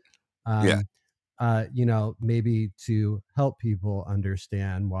 Right. You know, maybe to help people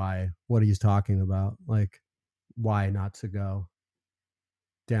understand what he's talking about, like why not to go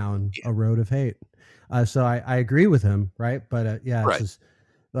down a road of hate. So I agree with him, right? But it's just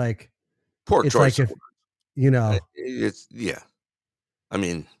like poor it's choice. like if, you know, it's I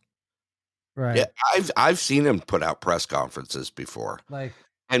mean, right. Yeah, I've seen him put out press conferences before. Like,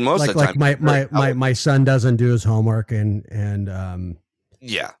 and most of the time, my son doesn't do his homework, and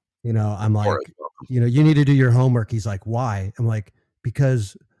yeah, you know, I'm like, you know, you need to do your homework. He's like, why? I'm like,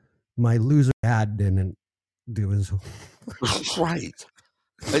 because my loser dad didn't do his homework. Right.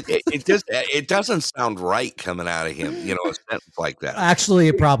 It doesn't sound right coming out of him, you know, a sentence like that. Actually,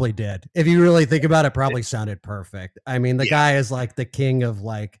 it probably did. If you really think about it, it probably sounded perfect. I mean, the guy is like the king of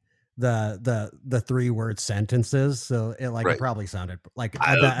like the 3-word sentences, so it like it probably sounded like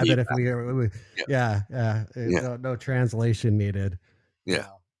I bet if we no translation needed. Yeah,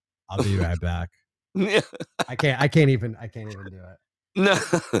 I'll be right back. Yeah, I can't even do it. No.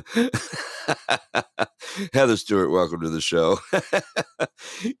 Heather Stewart, welcome to the show.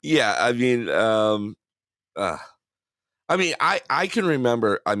 Yeah, I mean, I can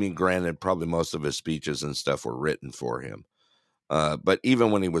remember, I mean, granted, probably most of his speeches and stuff were written for him. But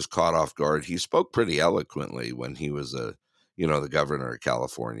even when he was caught off guard, he spoke pretty eloquently when he was the governor of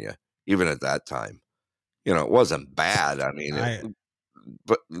California, even at that time. You know, it wasn't bad. I mean,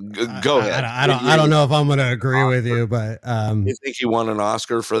 but go ahead. I don't know if I'm going to agree with you, but you think he won an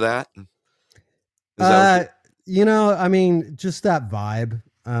Oscar for that? You know, I mean, just that vibe.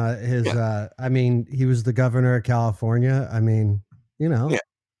 I mean, he was the governor of California. I mean, you know,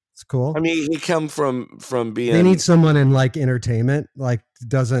 it's cool. I mean, he come from being. They need someone in like entertainment, like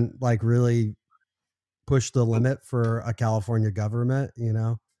doesn't like really push the limit for a California government. You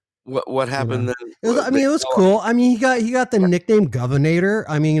know. What happened then? It was cool. I mean, he got the nickname Governator.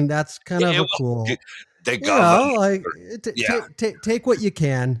 I mean, that's kind of cool. Take what you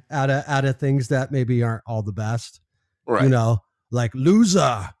can out of things that maybe aren't all the best. Right. You know, like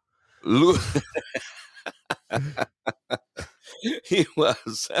loser. He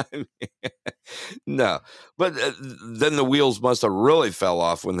was. I mean, no, but then the wheels must have really fell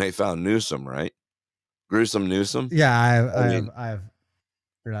off when they found Newsom, right? Gruesome Newsom. Yeah,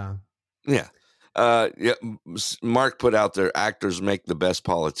 Yeah. Mark put out there, actors make the best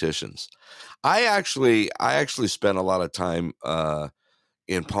politicians. I actually spent a lot of time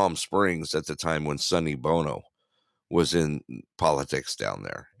in Palm Springs at the time when Sonny Bono was in politics down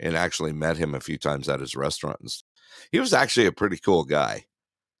there, and actually met him a few times at his restaurant. He was actually a pretty cool guy.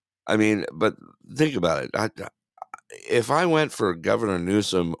 I mean, but think about it. If I went for Governor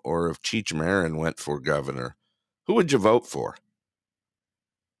Newsom, or if Cheech Marin went for governor, who would you vote for?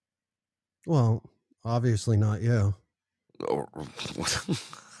 Well, obviously not you.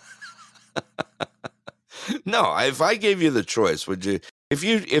 No, if I gave you the choice, would you? If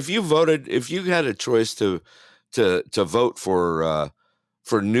you had a choice to vote for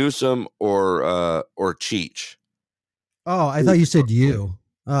Newsom or Cheech. Oh, I thought you said you.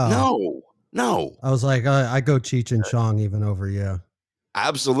 Oh. No. I was like, I go Cheech and Chong even over you.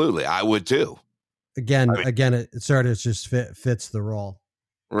 Absolutely, I would too. again, it sort of just fits the role.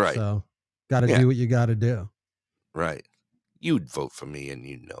 Right. So got to do what you got to do. Right. You'd vote for me and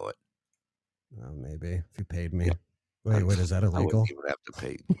you know it. Oh, maybe if you paid me. Yeah. Wait, is that illegal? I wouldn't even have to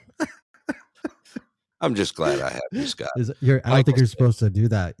pay you. I'm just glad I have you, Scott. I don't think you're supposed to do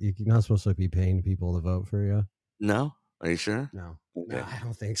that. You're not supposed to be paying people to vote for you. No? Are you sure? No. Okay. No, I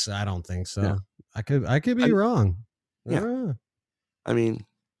don't think so. No. I could be wrong. Yeah. I mean,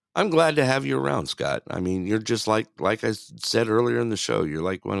 I'm glad to have you around, Scott. I mean, you're just like I said earlier in the show, you're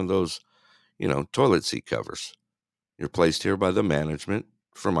like one of those, toilet seat covers. You're placed here by the management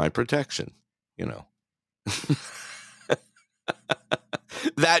for my protection,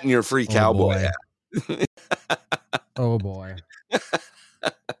 That and your free cowboy hat. Oh boy.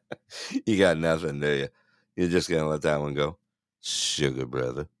 You got nothing, do you? You're just going to let that one go? Sugar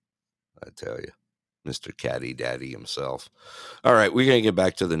brother. I tell you. Mr. Caddy Daddy himself. All right, we're going to get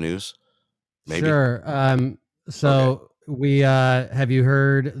back to the news. Maybe. Sure. We have you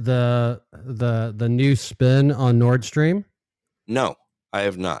heard the new spin on Nord Stream? No, I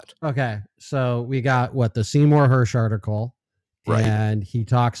have not. Okay. So we got the Seymour Hersh article. Right. And he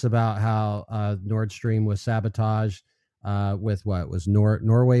talks about how Nord Stream was sabotaged with what was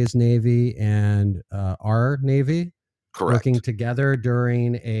Norway's Navy and our Navy. Correct. Working together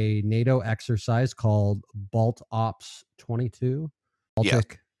during a NATO exercise called Balt Ops 22,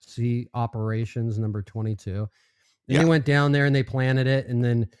 Baltic Sea Operations number 22. And they went down there and they planted it. And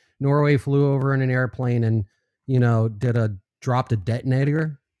then Norway flew over in an airplane and, dropped a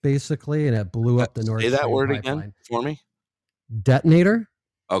detonator basically. And it blew up the Nord Stream. Say that word pipeline. again for me. Detonator.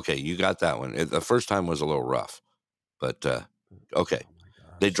 Okay. You got that one. The first time was a little rough, but okay.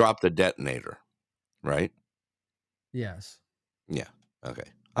 They dropped the detonator, right? Yes. Yeah. Okay.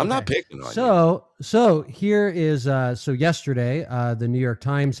 I'm not picking on you. So here is so yesterday, the New York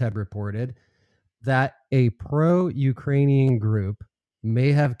Times had reported that a pro-Ukrainian group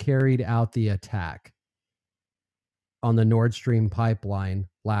may have carried out the attack on the Nord Stream pipeline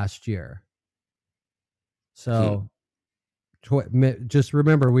last year. So just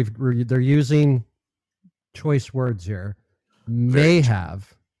remember, they're using choice words here. May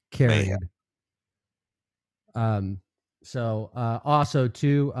have carried. Also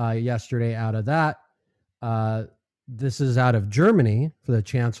too, yesterday out of that, this is out of Germany for the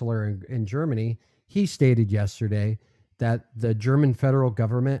chancellor in Germany. He stated yesterday that the German federal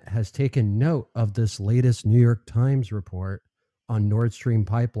government has taken note of this latest New York Times report on Nord Stream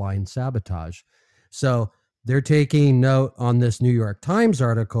pipeline sabotage. So they're taking note on this New York Times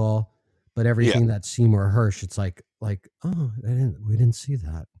article, but everything that Seymour Hersh, it's like, oh, we didn't see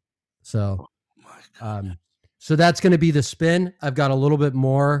that. So, so that's going to be the spin. I've got a little bit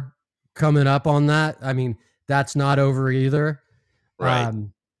more coming up on that. I mean, that's not over either. Right.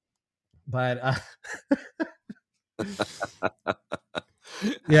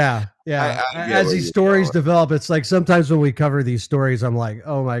 Yeah. As these stories develop, it's like sometimes when we cover these stories, I'm like,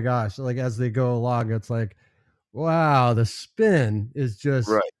 oh my gosh, like as they go along, it's like, wow, the spin is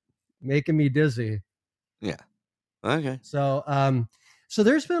just making me dizzy. Yeah. Okay. So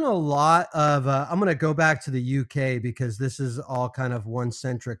there's been a lot of, I'm going to go back to the UK because this is all kind of one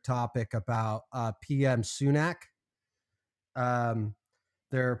centric topic about PM Sunak.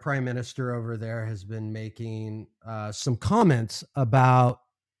 Their prime minister over there has been making some comments about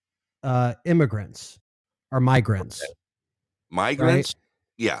immigrants or migrants. Okay. Migrants? Right?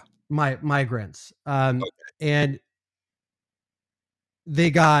 Yeah. Migrants. And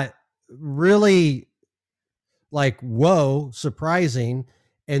they got really whoa, surprising.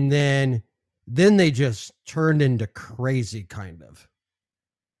 And then they just turned into crazy kind of.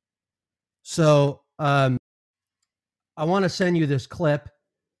 So I want to send you this clip.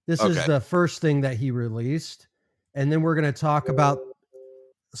 This is the first thing that he released. And then we're going to talk about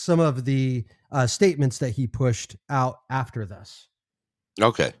some of the statements that he pushed out after this.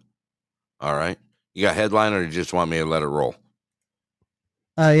 Okay. All right. You got headline or you just want me to let it roll?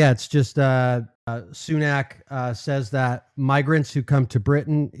 It's just Sunak says that migrants who come to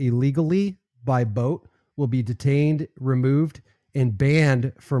Britain illegally by boat will be detained, removed, and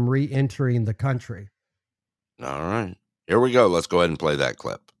banned from re-entering the country. All right. Here we go. Let's go ahead and play that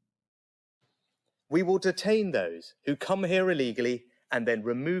clip. We will detain those who come here illegally and then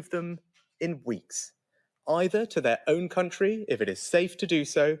remove them in weeks, either to their own country if it is safe to do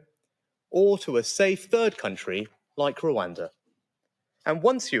so, or to a safe third country like Rwanda. And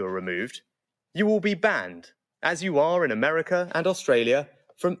once you are removed, you will be banned, as you are in America and Australia,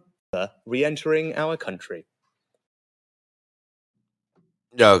 from re-entering our country.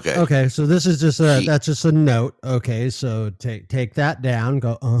 Okay. So this is just that's just a note. Okay. So take that down.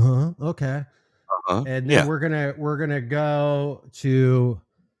 Go. Okay. and then Yeah. we're gonna go to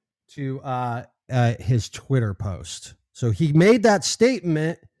his Twitter post. So he made that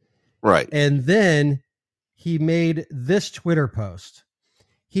statement, Right. and then he made this Twitter post.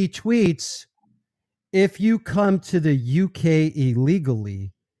 He tweets, "If you come to the UK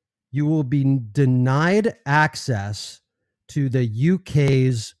illegally, you will be denied access to the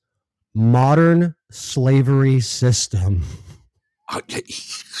UK's modern slavery system."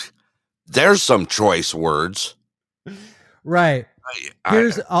 There's some choice words. Right.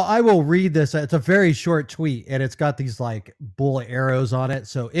 I will read this. It's a very short tweet, and it's got these like bullet arrows on it.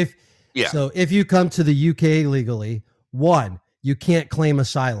 So if you come to the UK legally, 1, you can't claim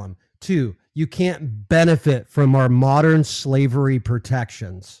asylum. 2, you can't benefit from our modern slavery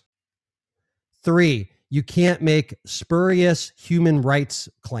protections. 3, you can't make spurious human rights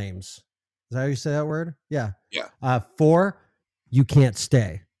claims. Is that how you say that word? Yeah. Yeah. 4, you can't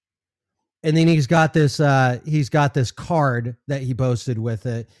stay. And then he's got this card that he posted with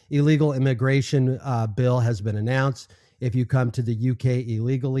it. Illegal immigration bill has been announced. If you come to the UK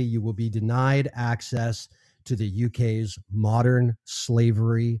illegally, you will be denied access to the UK's modern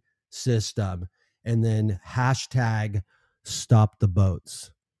slavery system. And then hashtag stop the boats.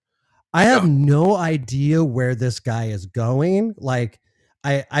 I have no idea where this guy is going. Like,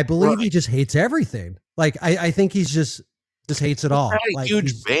 I believe he just hates everything. Like, I think he's just hates it all. Got a like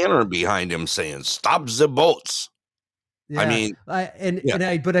huge banner behind him saying "Stop the boats." Yeah. I mean,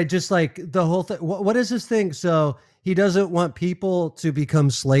 but I just like the whole thing. What is this thing? So he doesn't want people to become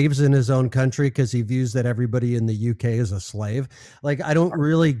slaves in his own country because he views that everybody in the UK is a slave. Like, I don't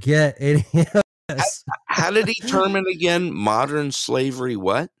really get any of this. How did he term it again? Modern slavery.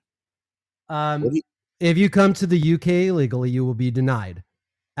 What? If you come to the UK illegally, you will be denied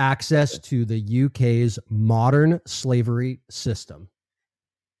access to the UK's modern slavery system.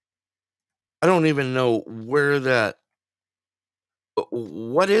 I don't even know where that.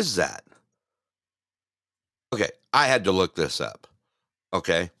 What is that? Okay, I had to look this up.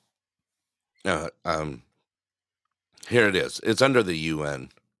 Okay. Here it is. It's under the UN.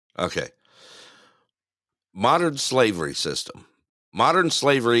 Okay. Modern slavery system. Modern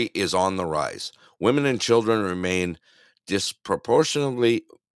slavery is on the rise. Women and children remain disproportionately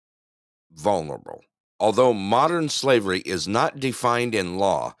vulnerable. Although modern slavery is not defined in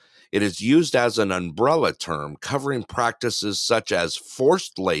law, it is used as an umbrella term covering practices such as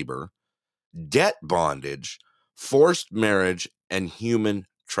forced labor, debt bondage, forced marriage, and human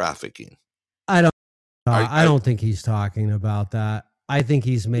trafficking. I don't think he's talking about that. I think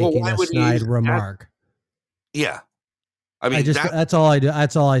he's making a snide remark. Yeah. I mean, that's all I do.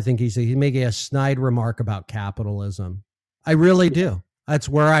 That's all I think he's making a snide remark about capitalism. I really do. That's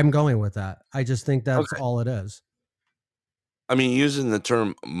where I'm going with that. I just think that's all it is. I mean, using the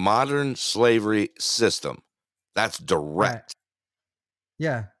term modern slavery system, that's direct.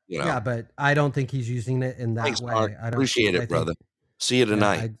 Yeah. Yeah, but I don't think he's using it in that Thanks, way. Mark. I don't appreciate it, brother. See you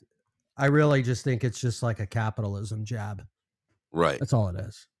tonight. I really just think it's just like a capitalism jab. Right. That's all it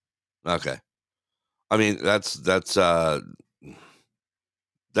is. Okay. I mean, that's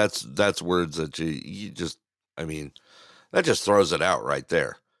words that you just, I mean, that just throws it out right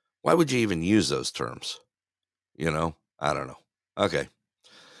there. Why would you even use those terms? You know, I don't know. Okay.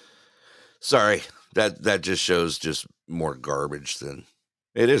 Sorry. That just shows just more garbage than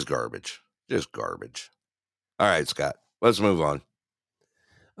it is garbage. Just garbage. All right, Scott, let's move on.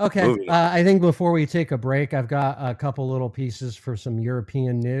 Okay. I think before we take a break, I've got a couple little pieces for some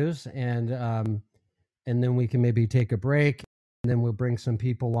European news, and then we can maybe take a break, and then we'll bring some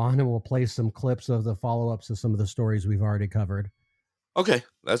people on and we'll play some clips of the follow-ups to some of the stories we've already covered. Okay.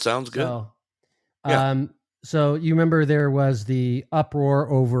 That sounds good. So you remember there was the uproar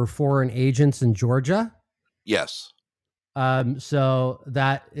over foreign agents in Georgia? Yes. So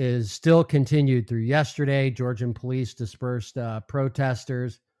that is still continued through yesterday. Georgian police dispersed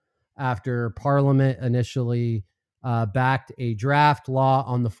protesters after Parliament initially backed a draft law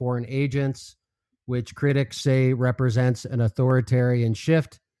on the foreign agents, which critics say represents an authoritarian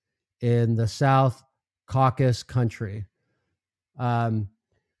shift in the South Caucasus country.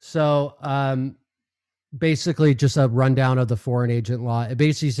 Basically just a rundown of the foreign agent law. It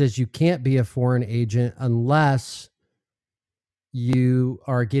basically says you can't be a foreign agent unless you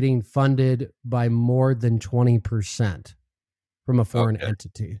are getting funded by more than 20% from a foreign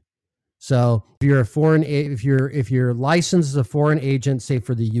entity. So if you're a foreign, if you're licensed as a foreign agent, say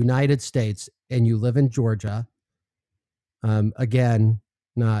for the United States, and you live in Georgia, again,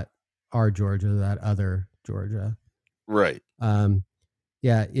 not our Georgia, that other Georgia. Right.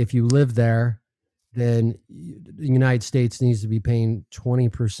 If you live there, then the United States needs to be paying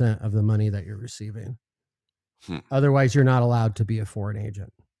 20% of the money that you're receiving. Otherwise, you're not allowed to be a foreign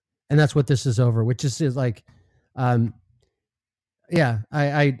agent. And that's what this is over, which is like, yeah,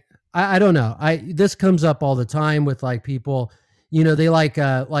 I don't know. This comes up all the time with like people, you know, they like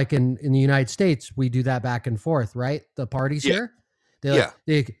in the United States, we do that back and forth, right? The parties here,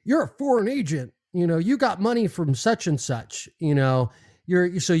 you're a foreign agent, you know, you got money from such and such, you know,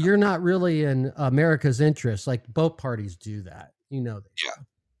 you're not really in America's interest. Like both parties do that, you know.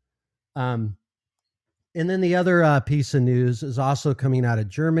 And then the other piece of news is also coming out of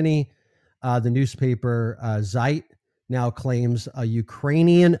Germany. The newspaper Zeit now claims a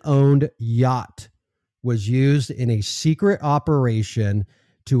Ukrainian-owned yacht was used in a secret operation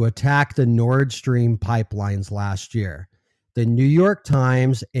to attack the Nord Stream pipelines last year. The New York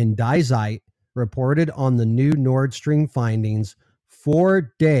Times and Die Zeit reported on the new Nord Stream findings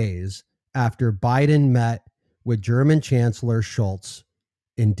 4 days after Biden met with German Chancellor Scholz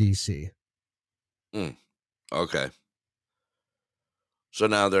in D.C. Okay. So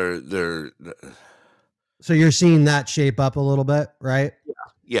now they're So you're seeing that shape up a little bit, right?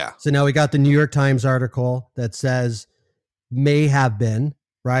 Yeah. So now we got the New York Times article that says may have been,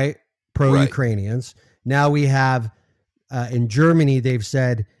 right? Pro-Ukrainians. Right. Now we have in Germany, they've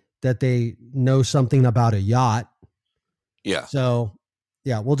said that they know something about a yacht. Yeah. So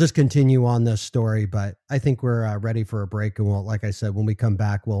yeah, we'll just continue on this story, but I think we're ready for a break. And we'll, like I said, when we come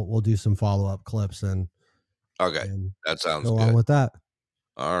back, we'll do some follow-up clips and that sounds go good. on with that.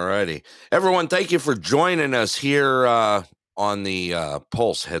 All righty. Everyone, thank you for joining us here on the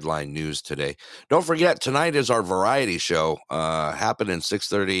Pulse Headline News today. Don't forget, tonight is our variety show happening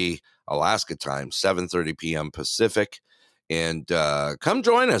 6:30 Alaska time, 7:30 p.m. Pacific. And come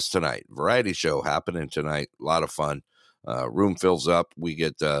join us tonight. Variety show happening tonight. A lot of fun. Room fills up. We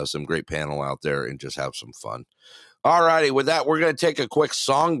get some great panel out there and just have some fun. All righty. With that, we're going to take a quick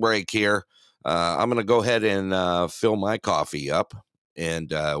song break here. I'm going to go ahead and fill my coffee up.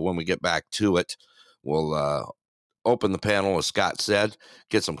 And when we get back to it, we'll open the panel, as Scott said,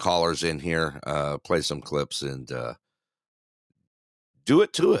 get some callers in here, play some clips, and do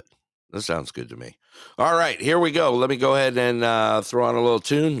it to it. That sounds good to me. All right, here we go. Let me go ahead and throw on a little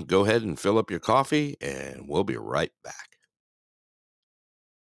tune. Go ahead and fill up your coffee, and we'll be right back.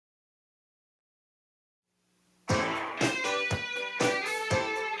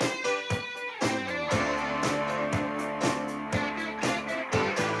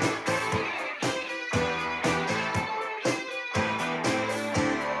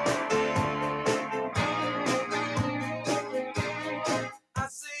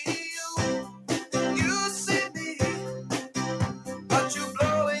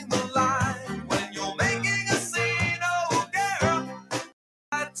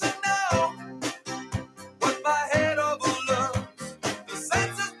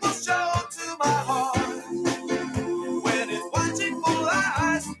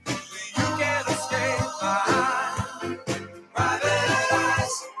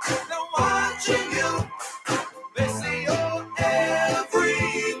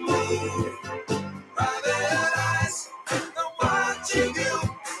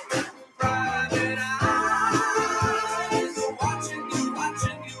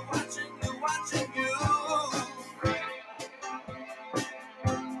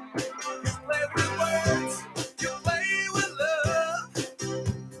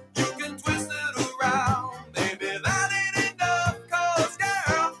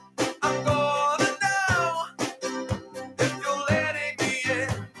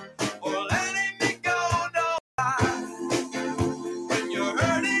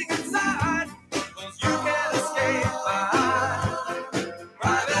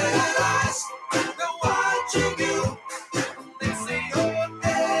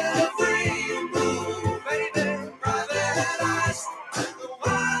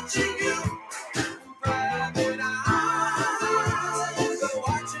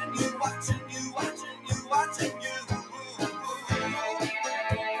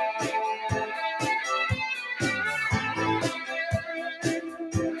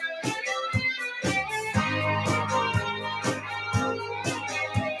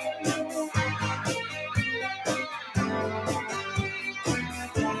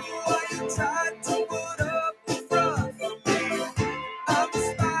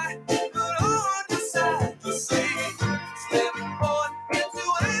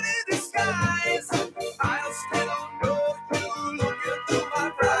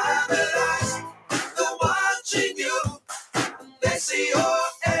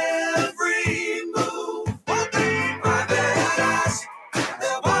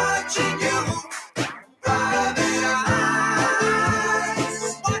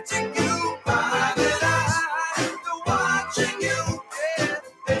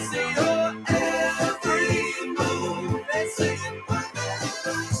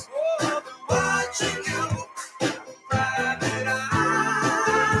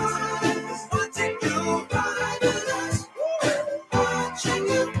 watching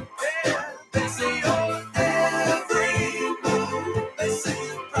you. Yeah, they see your every move. They see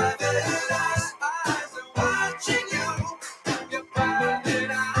your private eyes are watching you. Your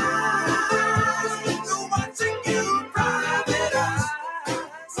private eyes, they're watching you. Private eyes,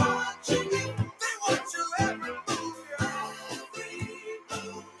 watching you. They watch you every move. Your every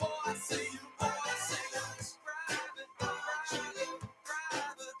move. Oh, I see you. Oh, I see you. Private watching you.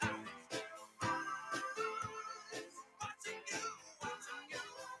 Private eyes, watching you. Watching you.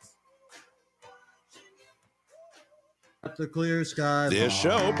 At the Clear Sky This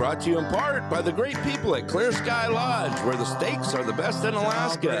show brought to you in part by the great people at Clear Sky Lodge, where the steaks are the best in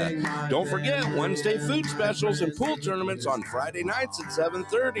Alaska. Don't forget Wednesday food specials and pool tournaments on Friday nights at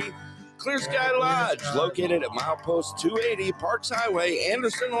 7:30. Clear Sky Lodge, located at milepost 280 Parks Highway,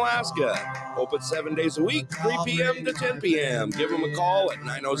 Anderson, Alaska. Open 7 days a week, 3 p.m. to 10 p.m. Give them a call at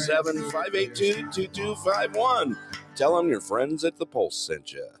 907-582-2251. Tell them your friends at The Pulse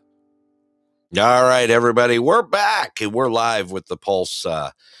sent you. All right, everybody, we're back and we're live with The Pulse.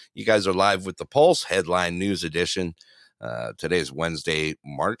 You guys are live with The Pulse Headline News Edition. Today is Wednesday,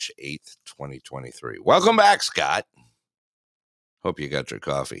 March 8th, 2023. Welcome back, Scott. Hope you got your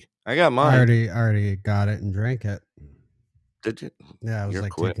coffee. I got mine. I already got it and drank it. Did you? Yeah, I was You're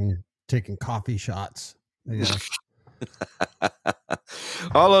like quick. taking coffee shots. Yeah.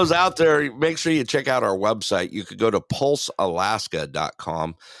 All those out there, make sure you check out our website. You could go to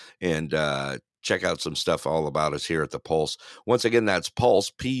pulsealaska.com and check out some stuff all about us here at the Pulse. Once again, that's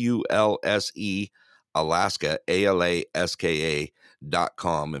Pulse, Pulse, Alaska,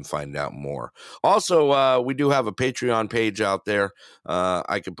 ALASKA.com, and find out more. Also, we do have a Patreon page out there.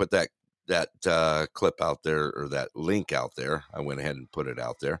 I can put that clip out there, or that link out there. I went ahead and put it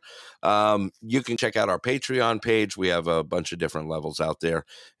out there. You can check out our Patreon page. We have a bunch of different levels out there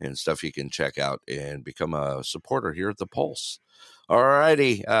and stuff you can check out and become a supporter here at the Pulse. All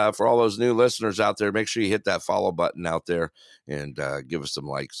righty. For all those new listeners out there, make sure you hit that follow button out there and give us some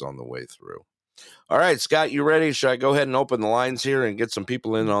likes on the way through. All right, Scott, you ready? Should I go ahead and open the lines here and get some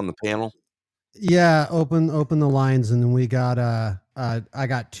people in on the panel? Yeah, open the lines, and then we got I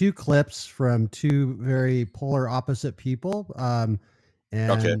got two clips from two very polar opposite people. And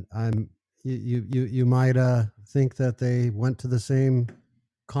Okay. You might think that they went to the same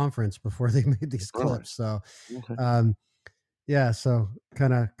conference before they made these clips. So Okay. yeah, so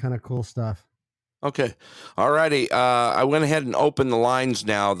kind of cool stuff. Okay. All righty. I went ahead and opened the lines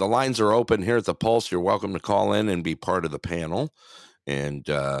now. The lines are open here at the Pulse. You're welcome to call in and be part of the panel. And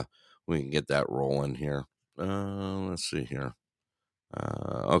we can get that rolling here. Let's see here.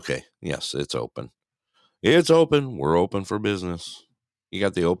 Okay. Yes, it's open. It's open. We're open for business. You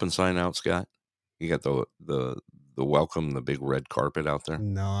got the open sign out, Scott? You got the welcome, the big red carpet out there?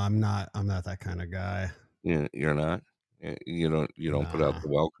 No, I'm not that kind of guy. Yeah, you're not? You don't put out the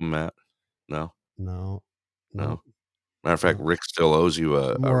welcome mat? No? No. No. Matter of fact, Rick still owes you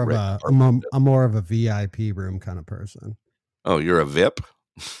a red carpet. I'm more of a VIP room kind of person. Oh, you're a VIP?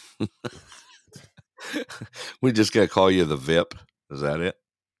 We just got to call you the VIP. Is that it?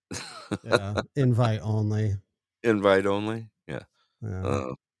 Yeah. Invite only. Invite only? Yeah.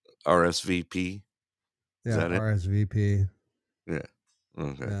 Yeah. RSVP? Is Yeah, that it? RSVP. Yeah.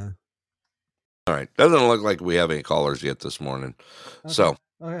 Okay. Yeah. All right. Doesn't look like we have any callers yet this morning. Okay. So,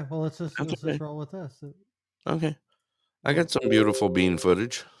 Okay, well let's just roll with this. okay. I got some beautiful bean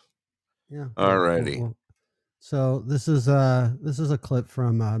footage. Yeah. All righty. So this is a clip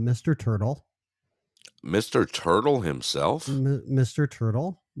from Mr. Turtle. Mr. Turtle himself? Mr.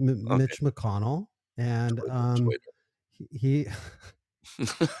 Turtle, Mitch McConnell, and he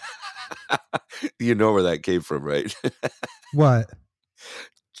You know where that came from, right? What?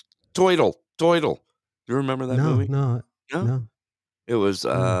 Toidle. Do you remember that movie? No. It was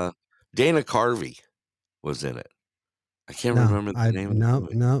Dana Carvey was in it. I can't remember the name of the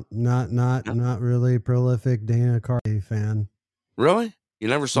movie. Not really prolific Dana Carvey fan. Really? You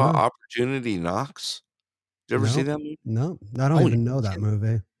never saw Opportunity Knocks? Did you ever see that movie? No, I don't even know that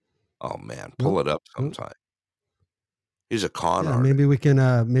movie. Oh man, pull it up sometime. He's a con artist. Maybe we can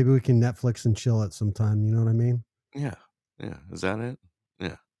Netflix and chill it sometime. You know what I mean? Yeah. Is that it?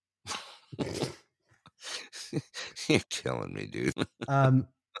 Yeah. You're killing me, dude. All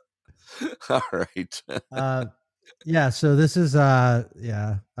right. Yeah. So this is Mitch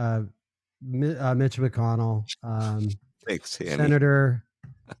McConnell, Thanks, Andy.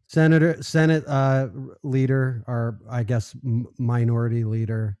 Senate leader, or I guess minority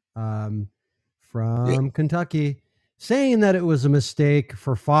leader from Kentucky, saying that it was a mistake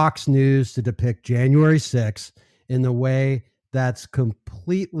for Fox News to depict January 6th in the way that's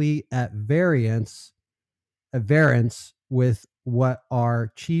completely at variance with what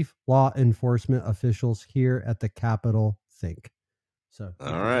our chief law enforcement officials here at the Capitol think. So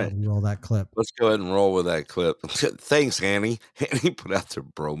All right. roll that clip. Let's go ahead and roll with that clip. Thanks, Annie. Annie put out their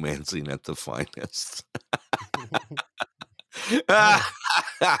bromancing at the finest.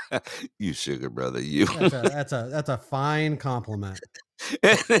 You sugar brother, you. That's a fine compliment.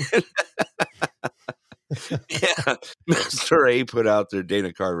 Yeah, Mr. A put out there,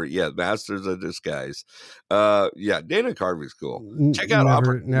 Dana Carvey. Yeah, Masters of Disguise. Yeah, Dana Carvey's cool. Check out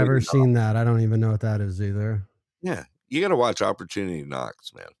Never seen that. I don't even know what that is either. Yeah, you got to watch Opportunity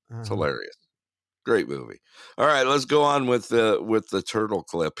Knocks, man. It's hilarious. Great movie. All right, let's go on with the turtle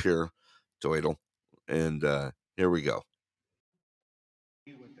clip here, Doidle, and here we go.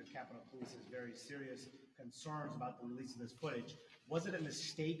 With the Capitol Police's very serious concerns about the release of this footage, was it a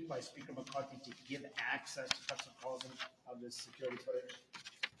mistake by Speaker McCarthy to give access to Tucker Carlson of this security footage?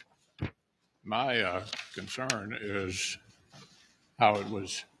 My concern is how it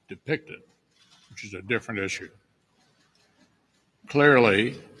was depicted, which is a different issue.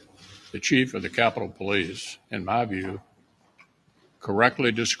 Clearly, the chief of the Capitol Police, in my view,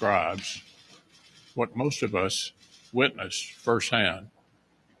 correctly describes what most of us witnessed firsthand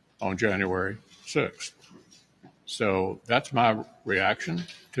on January 6th. So that's my reaction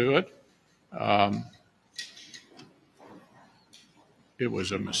to it. It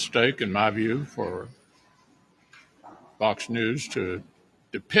was a mistake, in my view, for Fox News to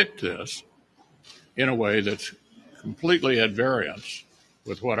depict this in a way that's completely at variance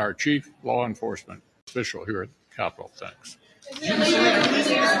with what our chief law enforcement official here at the Capitol thinks. Mr.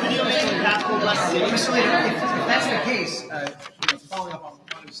 Leader, if that's the case, following up on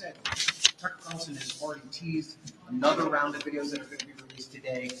what you said, Tucker Carlson has already teased another round of videos that are going to be released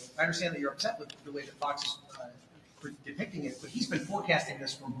today. I understand that you're upset with the way that Fox is depicting it, but he's been forecasting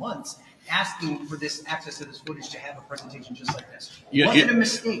this for months, asking for this access to this footage to have a presentation just like this. Was it a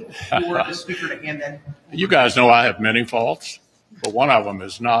mistake for the speaker to hand that? You guys know I have many faults, but one of them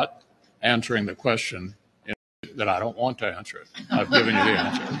is not answering the question that I don't want to answer it. I've given you the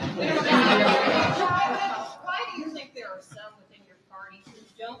answer. Why do you think there are some within your party who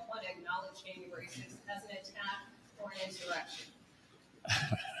don't want to acknowledge January 6th as an attack or an insurrection?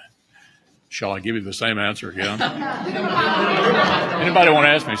 Shall I give you the same answer again? Anybody want to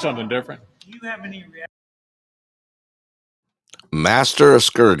ask me something different? Do you have any reaction? Master of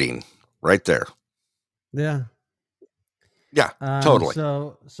skirting, right there. Yeah. Yeah, totally.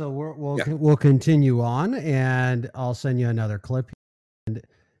 So we'll continue on, and I'll send you another clip. And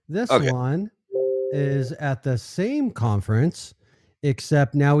this one is at the same conference,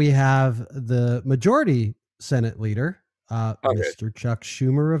 except now we have the majority Senate leader, Mr. Chuck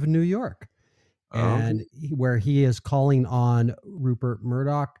Schumer of New York, and where he is calling on Rupert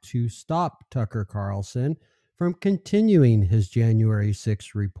Murdoch to stop Tucker Carlson from continuing his January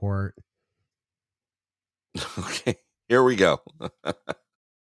 6th report. Okay. Here we go.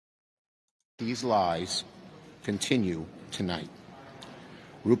 These lies continue tonight.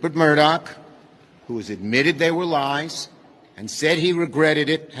 Rupert Murdoch, who has admitted they were lies and said he regretted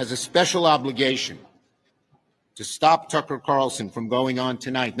it, has a special obligation to stop Tucker Carlson from going on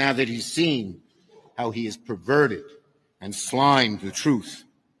tonight now that he's seen how he has perverted and slimed the truth,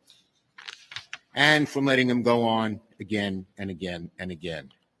 and from letting him go on again and again and again.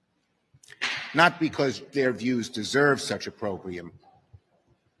 Not because their views deserve such opprobrium,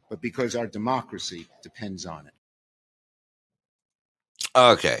 but because our democracy depends on it.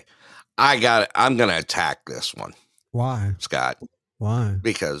 Okay. I got it. I'm going to attack this one. Why? Scott. Why?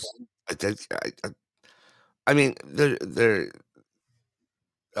 Because I mean, they're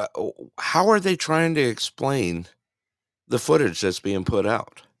how are they trying to explain the footage that's being put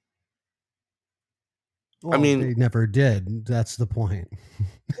out? Well, I mean, they never did. That's the point.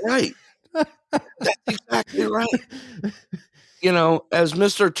 Right. That's exactly right. You know, as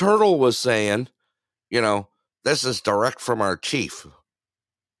Mr. Turtle was saying, you know, this is direct from our chief.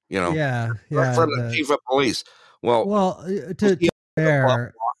 You know, from the chief of police. Well, to be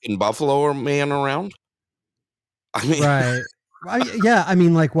fair, in Buffalo man around. I mean, right? I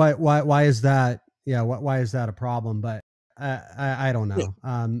mean, like, why is that? Yeah, why is that a problem? But I don't know.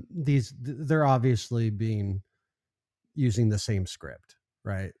 Yeah. They're obviously using the same script,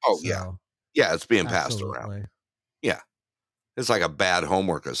 right? Oh, so, yeah, it's being passed around. Yeah, it's like a bad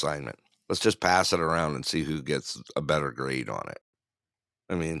homework assignment. Let's just pass it around and see who gets a better grade on it.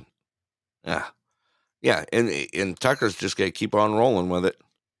 I mean, yeah, and Tucker's just gonna keep on rolling with it.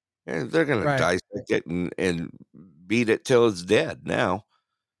 And they're gonna dissect it and beat it till it's dead. Now,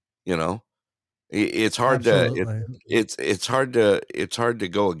 you know, it's hard it's hard to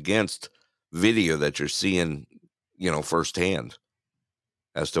go against video that you're seeing, firsthand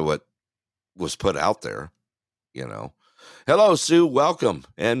as to what was put out there, Hello, Sue. Welcome.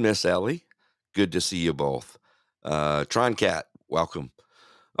 And Miss Ellie. Good to see you both. Tron Cat, welcome.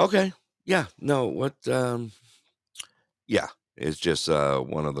 Okay. Yeah. No, what? Yeah, it's just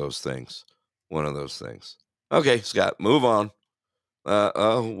one of those things. Okay, Scott, move on.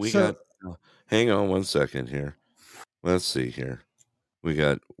 Hang on one second here. Let's see here. We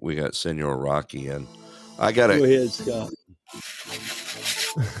got Senor Rocky in. I gotta go ahead, Scott.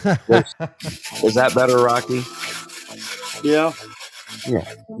 Was that better, Rocky? Yeah.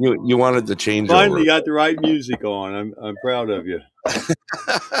 You wanted to change. Finally got the right music on. I'm proud of you. I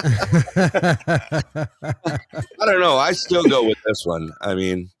don't know. I still go with this one. I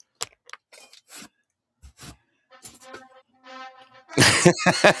mean,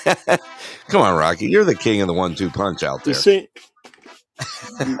 come on, Rocky. You're the king of the 1-2 punch out there.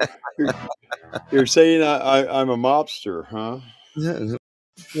 You're saying I'm a mobster, huh? Yeah,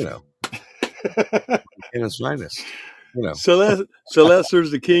 in its finest.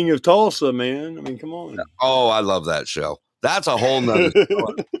 Sylvester's the king of Tulsa, man. I mean, come on. Oh, I love that show. That's a whole nother show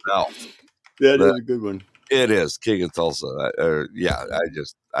in itself. That is a good one. It is King of Tulsa.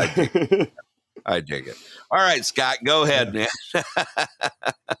 I dig it. All right, Scott, go ahead, man.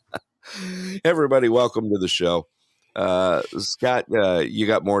 Everybody, welcome to the show. Scott, you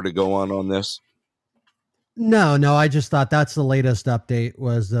got more to go on this? No, I just thought that's the latest update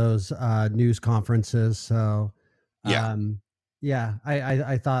was those news conferences. So yeah,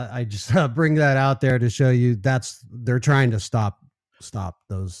 I thought I'd just bring that out there to show you they're trying to stop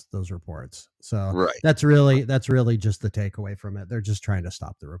those reports. So that's really just the takeaway from it. They're just trying to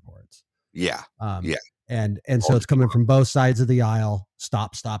stop the reports. Yeah. And so it's coming from both sides of the aisle.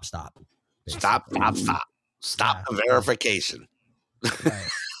 Stop. Basically. Stop the verification. Right.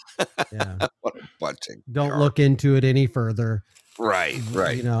 Yeah. What a bunching. Don't look into it any further. Right.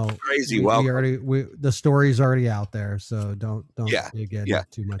 Crazy. The story's already out there, so don't dig in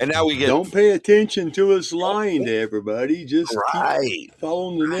too much. And now don't pay attention to us lying to everybody. Just keep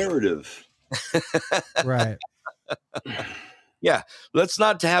following the narrative. Right. Yeah. Let's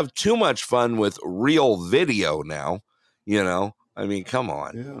not have too much fun with real video now. I mean, come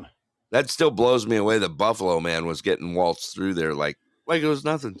on. Yeah. That still blows me away. The Buffalo Man was getting waltzed through there like it was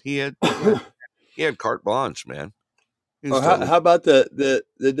nothing. He had carte blanche, man. How about the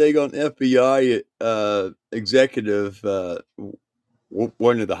daggone FBI executive,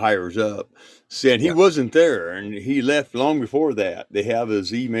 one of the hires up, said he wasn't there and he left long before that. They have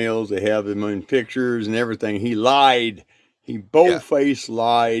his emails, they have him in pictures and everything. He lied. He bold-faced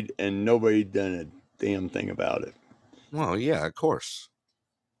lied, and nobody done a damn thing about it. Well, yeah, of course.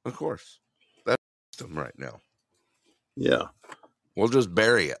 That's them right now. Yeah. We'll just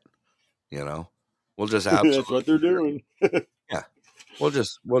bury it. We'll just that's what they're doing. Yeah. We'll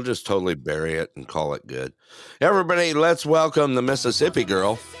just totally bury it and call it good. Everybody, let's welcome the Mississippi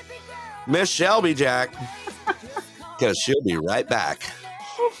girl, Miss Shelby Jack, because she'll be right back.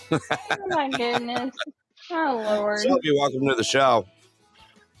 Oh my goodness. Oh Lord. Shelby, welcome to the show.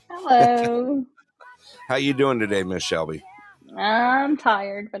 Hello. How you doing today, Miss Shelby? I'm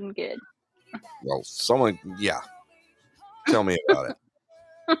tired, but I'm good. Well, tell me about it.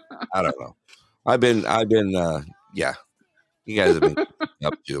 I don't know. I've been, you guys have been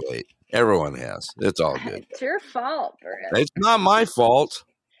up too late. Everyone has. It's all good. It's your fault, Brett. It's not my fault.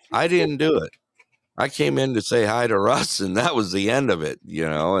 I didn't do it. I came in to say hi to Russ, and that was the end of it,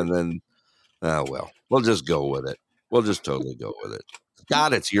 and then, we'll just go with it. We'll just totally go with it.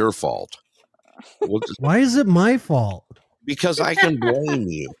 God, it's your fault. Why is it my fault? Because I can blame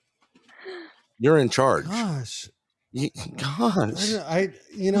you. You're in charge. Gosh. Gosh.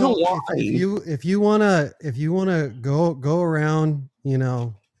 If you wanna go around,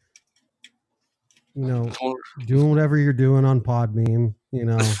 doing whatever you're doing on Podbeam,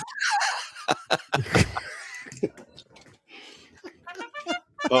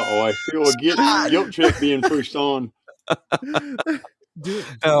 I feel a guilt trip being pushed on. You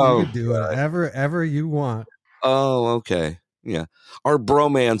can do whatever you want. Oh, okay. Yeah. Our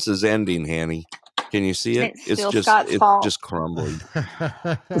bromance is ending, Hanny. Can you see it? It's just crumbling.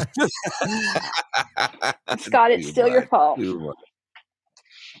 Scott, it's still your fault.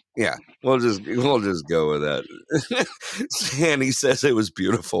 Yeah, we'll just go with that. Hanny says it was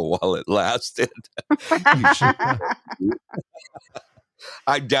beautiful while it lasted.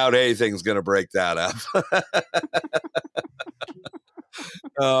 I doubt anything's going to break that up.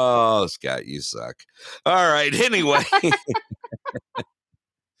 Oh, Scott, you suck. All right. Anyway.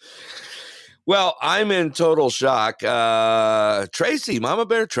 Well, I'm in total shock. Tracy, Mama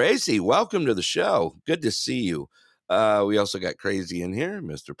Bear Tracy, welcome to the show. Good to see you. We also got Crazy in here,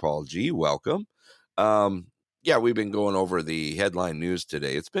 Mr. Paul G. Welcome. Yeah, we've been going over the headline news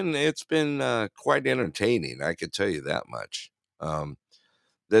today. It's been quite entertaining. I could tell you that much.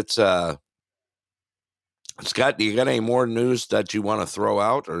 That's Scott, do you got any more news that you want to throw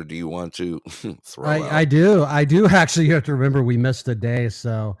out, or do you want to throw out? I do actually. You have to remember we missed a day,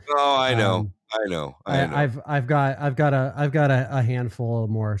 so. Oh, I know. I've got a handful of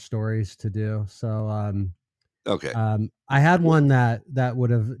more stories to do. So okay. I had one that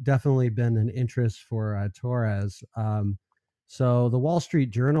would have definitely been an interest for Torres. So the Wall Street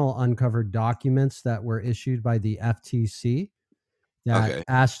Journal uncovered documents that were issued by the FTC that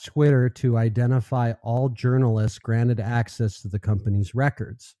asked Twitter to identify all journalists granted access to the company's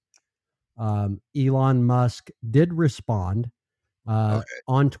records. Elon Musk did respond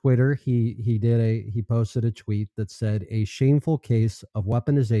on Twitter. He posted a tweet that said, "A shameful case of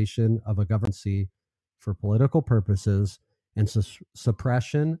weaponization of a government for political purposes and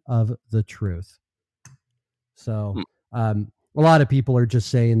suppression of the truth." So a lot of people are just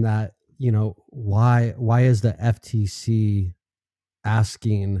saying that, why is the FTC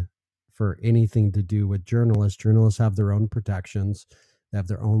asking for anything to do with journalists? Journalists have their own protections. They have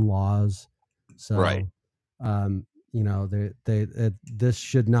their own laws. So, this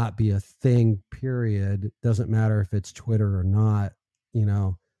should not be a thing, period. Doesn't matter if it's Twitter or not.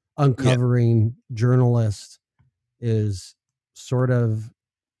 Uncovering journalists is sort of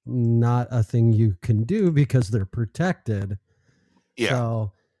not a thing you can do because they're protected. Yeah.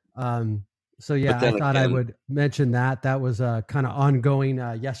 So yeah, I thought I would mention that. That was kind of ongoing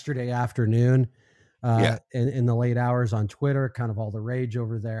yesterday afternoon in the late hours on Twitter, kind of all the rage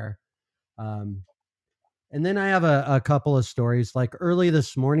over there. And then I have a couple of stories like early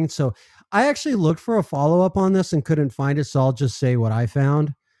this morning. So I actually looked for a follow-up on this and couldn't find it. So I'll just say what I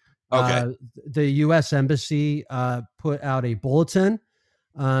found. The U.S. Embassy put out a bulletin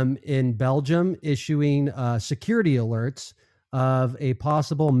in Belgium issuing security alerts of a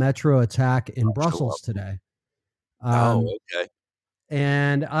possible metro attack in Brussels today.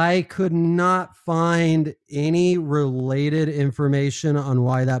 And I could not find any related information on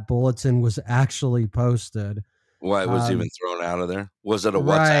why that bulletin was actually posted. Why it was even thrown out of there? Was it a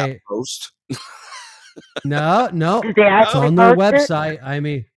WhatsApp post? No. Did they It's actually on their post it? website. I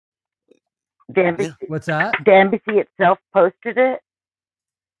mean, The embassy, what's that? The embassy itself posted it.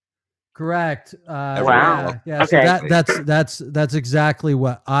 Correct. Wow. Yeah. Okay. So that's exactly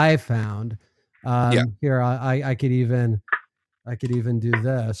what I found. Here, I could even do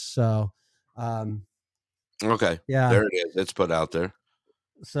this. So, okay. Yeah. There it is. It's put out there.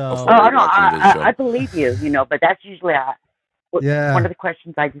 So, Oh no, I believe you. But that's usually one of the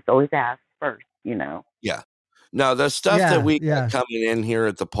questions I just always ask first. Yeah. Now the stuff that we got coming in here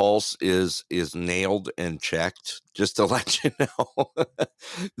at the Pulse is nailed and checked. Just to let you know,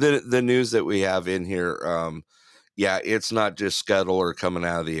 the news that we have in here, it's not just scuttle or coming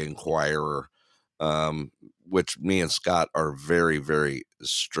out of the Inquirer, which me and Scott are very, very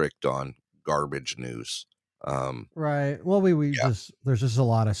strict on garbage news. Right. Well, there's just a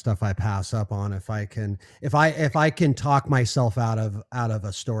lot of stuff I pass up on if I can talk myself out of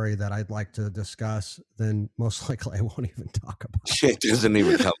a story that I'd like to discuss, then most likely I won't even talk about it. It doesn't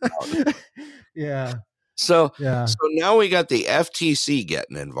even come out. Yeah. So now we got the FTC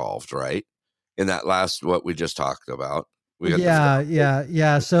getting involved, right? In that last, what we just talked about.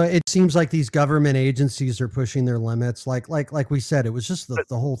 Yeah. So it seems like these government agencies are pushing their limits. Like we said, it was just the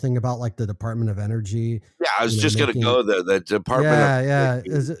whole thing about like the Department of Energy. Yeah, I was just going to go there. The Department of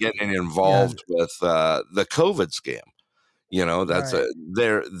Energy getting involved with the COVID scam. That's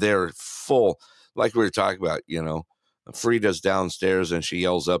they're full. Like we were talking about, Frida's downstairs and she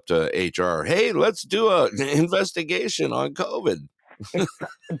yells up to HR, "Hey, let's do an investigation on COVID." It's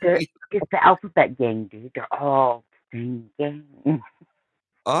the alphabet gang, dude. They're all same gang.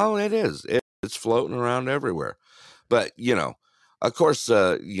 Oh, it is. It's floating around everywhere. But, of course,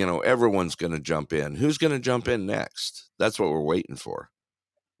 everyone's going to jump in. Who's going to jump in next? That's what we're waiting for.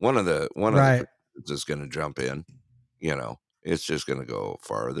 One of the is going to jump in. It's just going to go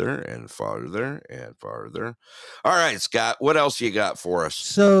farther and farther and farther. All right, Scott, what else you got for us?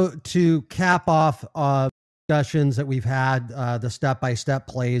 So to cap off discussions that we've had, the step-by-step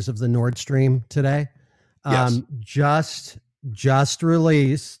plays of the Nord Stream today, just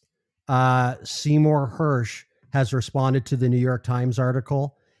released, Seymour Hersh has responded to the New York Times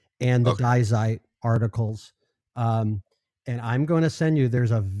article and the Die Zeit articles. And I'm going to send you,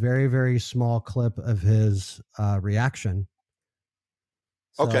 there's a very, very small clip of his reaction.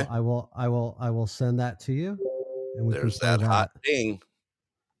 So I will send that to you. And there's that hot thing.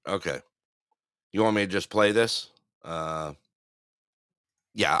 Okay. You want me to just play this? Yeah,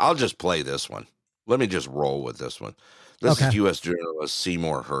 I'll just play this one. Let me just roll with this one. This is Okay. U.S. journalist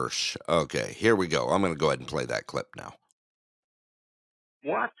Seymour Hersh. Okay, here we go. I'm going to go ahead and play that clip now.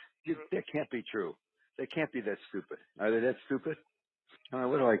 What? That can't be true. They can't be that stupid. Are they that stupid?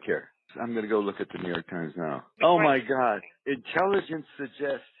 What do I care? I'm going to go look at the New York Times now. Oh, my God. Intelligence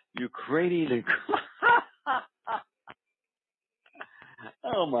suggests Ukrainian...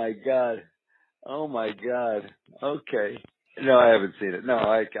 Oh, my God. Oh, my God. Okay. No, I haven't seen it. No,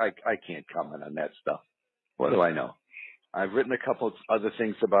 I can't comment on that stuff. What do I know? I've written a couple of other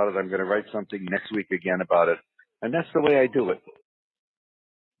things about it. I'm going to write something next week again about it. And that's the way I do it.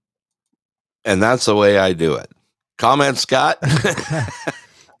 And that's the way I do it. Comment, Scott?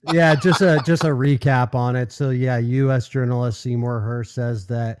 Yeah, just a recap on it. So yeah, U.S. journalist Seymour Hersh says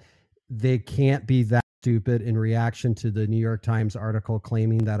that they can't be that stupid in reaction to the New York Times article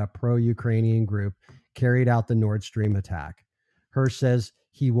claiming that a pro-Ukrainian group carried out the Nord Stream attack. Hersh says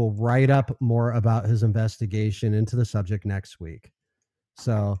he will write up more about his investigation into the subject next week.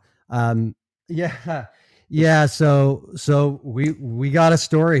 So yeah. So we got a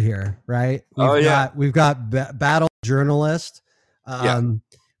story here, right? We've got battle journalist.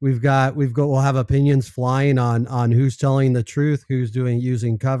 We'll have opinions flying on who's telling the truth, who's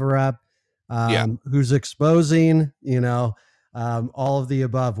using cover up, who's exposing, all of the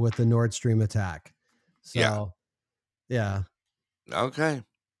above with the Nord Stream attack. So yeah. Okay,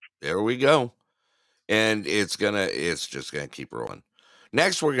 there we go. And it's just gonna keep rolling.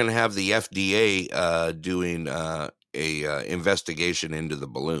 Next, we're gonna have the FDA doing a investigation into the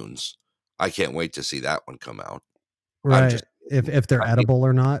balloons. I can't wait to see that one come out. Right. If they're edible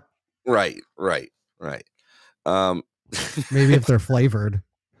or not. Right. Maybe if they're flavored.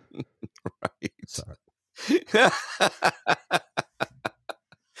 Right. Sorry.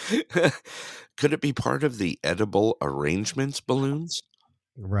 Could it be part of the edible arrangements balloons?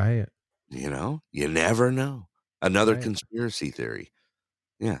 Right. You never know. Another conspiracy theory.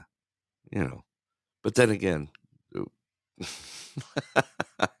 Yeah. But then again,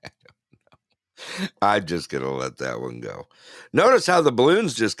 I'm just going to let that one go. Notice how the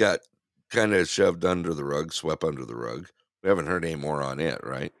balloons just got kind of shoved under the rug, swept under the rug. We haven't heard any more on it,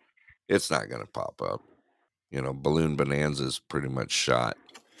 right? It's not going to pop up. Balloon Bonanza's pretty much shot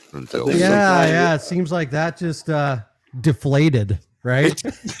until. Yeah. It seems like that just deflated, right?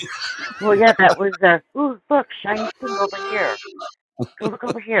 Well, yeah, that was, look, shiny thing over here. Go look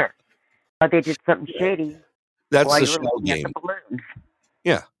over here. They did something shady. That's while the you were shell looking at game. the balloons.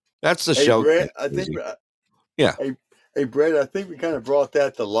 Yeah, that's the show. Brett, I think. Yeah. Hey, Brett, I think we kind of brought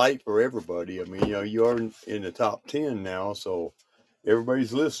that to light for everybody. I mean, you are in the top 10 now, so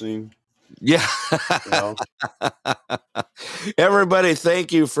everybody's listening. Yeah. Everybody,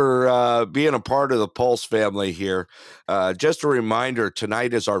 thank you for being a part of the Pulse family here. Just a reminder,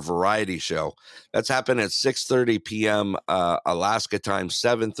 tonight is our variety show. That's happening at 6:30 p.m. Alaska time,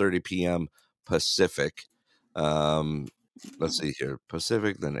 7:30 p.m. Pacific. Let's see here.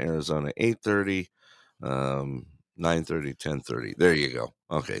 Pacific, then Arizona, 8:30, 9:30, 10:30. There you go.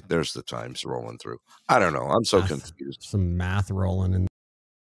 Okay, there's the times rolling through. I don't know. I'm so confused. Some math rolling in.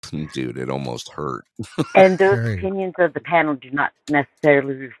 Dude, it almost hurt. And those opinions of the panel do not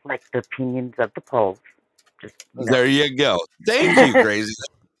necessarily reflect the opinions of the polls. Just, There you go. Thank you, Crazy.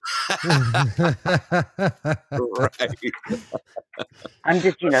 Right. I'm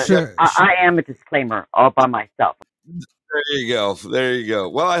just, Sure. I am a disclaimer all by myself. There you go.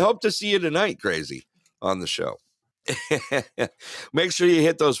 Well, I hope to see you tonight, Crazy, on the show. Make sure you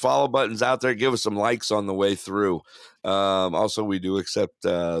hit those follow buttons out there. Give us some likes on the way through. Also, we do accept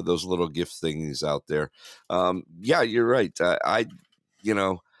those little gift things out there. Yeah, you're right. I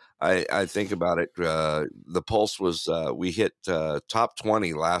think about it. The Pulse was we hit top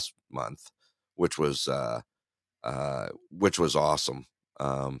 20 last month, which was awesome.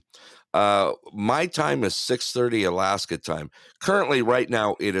 My time is 6:30 Alaska time. Currently, right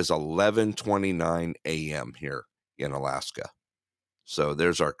now, it is 11:29 a.m. here in Alaska. So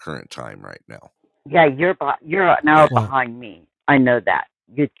there's our current time right now. Yeah, you're an hour behind me. I know that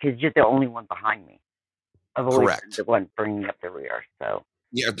because you're the only one behind me. I've always been the one bringing up the rear. So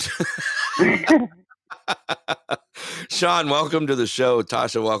yeah. Sean, welcome to the show.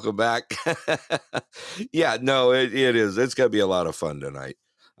 Tasha, welcome back. Yeah, no, it is. It's going to be a lot of fun tonight.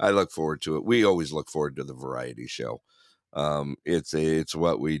 I look forward to it. We always look forward to the variety show. It's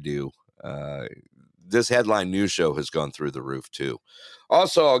what we do. This headline news show has gone through the roof too.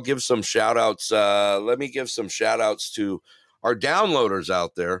 Also, I'll give some shout outs. Let me give some shout outs to our downloaders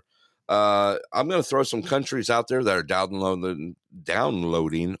out there. I'm going to throw some countries out there that are downloading.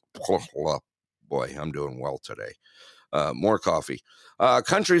 boy, I'm doing well today. More coffee.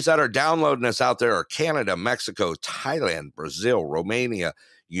 Countries that are downloading us out there are Canada, Mexico, Thailand, Brazil, Romania,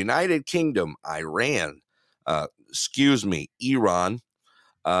 United Kingdom, Iran, Iran,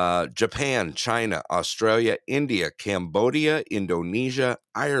 Japan, China, Australia, India, Cambodia, Indonesia,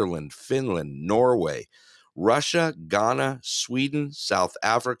 Ireland, Finland, Norway, Russia, Ghana, Sweden, South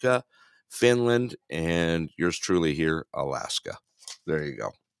Africa, Finland, and yours truly here, Alaska. There you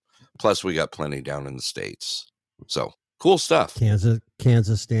go. Plus, we got plenty down in the States. So cool stuff.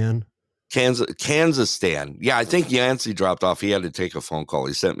 Kazakhstan. Kazakhstan. Yeah, I think Yancey dropped off. He had to take a phone call.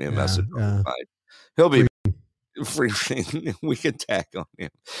 He sent me a message. He'll be free. We can tag on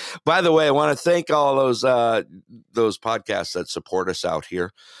him. By the way, I want to thank all those podcasts that support us out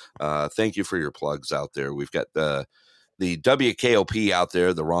here. Thank you for your plugs out there. We've got the WKOP out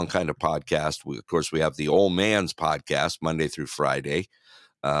there, the Wrong Kind of Podcast. Of course, we have the Old Man's Podcast Monday through Friday,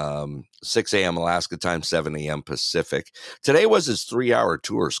 6 a.m. Alaska time, 7 a.m. Pacific. Today was his 3-hour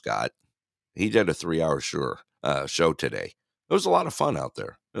tour, Scott. He did a 3-hour show today. It was a lot of fun out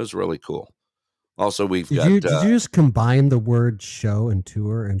there. It was really cool. Also, did you just combine the word show and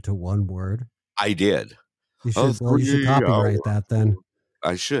tour into one word? I did. You should copyright that then.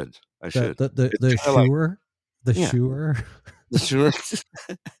 I should. The shoer? The shoer? The shoer?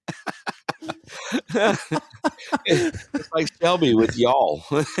 It's like Shelby with y'all.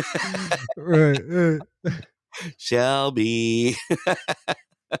 Right. Shelby.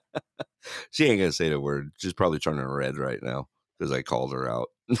 She ain't gonna say the word. She's probably turning red right now because I called her out.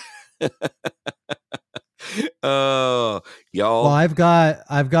 Oh, y'all. Well, I've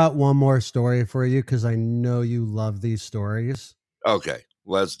got one more story for you because I know you love these stories. Okay,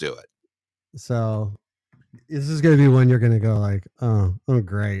 let's do it. So this is gonna be one you're gonna go like, oh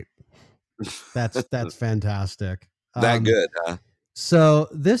great. That's fantastic. That good, huh? So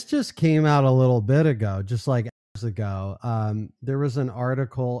this just came out a little bit ago, just like hours ago. There was a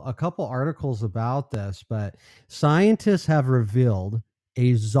couple articles about this, but scientists have revealed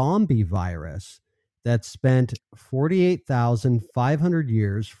a zombie virus that spent 48,500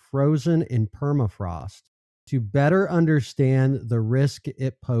 years frozen in permafrost to better understand the risk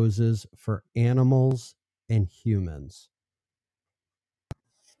it poses for animals and humans.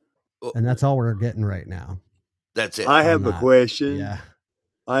 And that's all we're getting right now. That's it. I have a question. Yeah.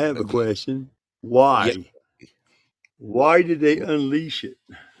 I have a question. Why? Yeah. Why did they unleash it?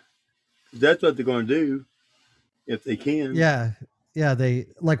 That's what they're going to do if they can. Yeah. Yeah.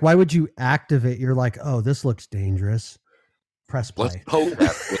 Why would you activate? You're like, oh, this looks dangerous. Press play. Let's poke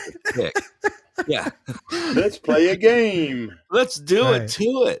that with a Yeah. Let's play a game. Let's do it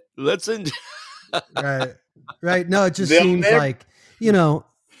to it. Let's enjoy. Right. No, it just seems like,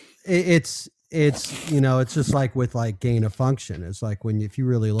 it's just like with like gain of function. It's like if you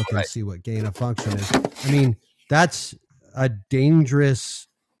really look and see what gain of function is, I mean, that's a dangerous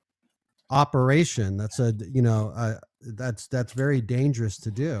operation. That's that's very dangerous to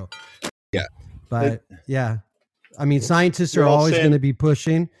do. Yeah. But I mean, scientists are always going to be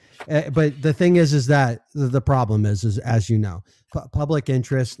pushing, but the thing is that the problem is as you know, public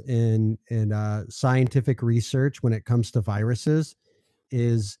interest in scientific research when it comes to viruses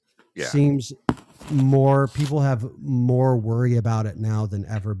seems more, people have more worry about it now than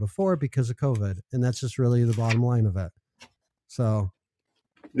ever before because of COVID. And that's just really the bottom line of it. So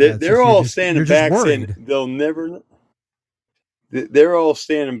they're all standing back saying they'll never know. They're all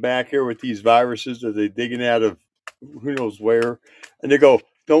standing back here with these viruses that they're digging out of who knows where. And they go,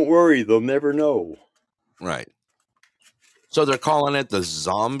 don't worry, they'll never know. Right. So they're calling it the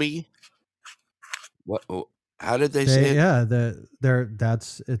zombie. What? How did they say it? Yeah,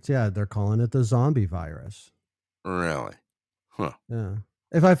 they're calling it the zombie virus. Really? Huh. Yeah.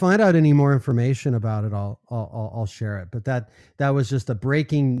 If I find out any more information about it, I'll share it. But that was just a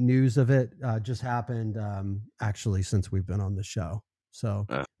breaking news of it. Just happened actually since we've been on the show. So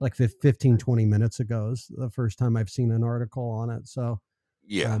like 15, 20 minutes ago is the first time I've seen an article on it. So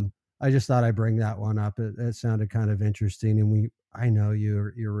yeah, I just thought I'd bring that one up. It sounded kind of interesting, and I know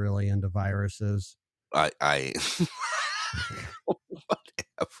you're really into viruses. I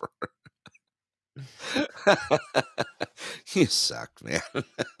whatever. You suck, man.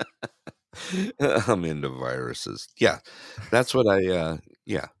 I'm into viruses. Yeah, that's what the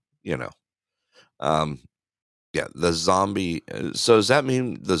zombie. So does that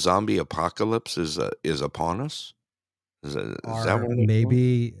mean the zombie apocalypse is upon us? Is that what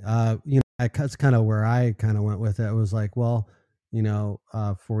maybe? That's kind of where I kind of went with it. It was like, well,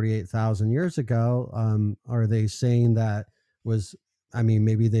 48,000 years ago. Are they saying that was? I mean,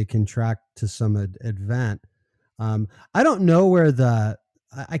 maybe they can track to some event. I don't know where the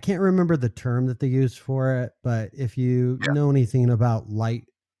I can't remember the term that they use for it, but if you know anything about light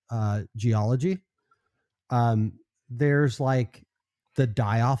geology, there's like the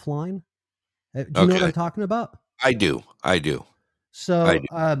die-off line. Do you know what I'm talking about? I do. So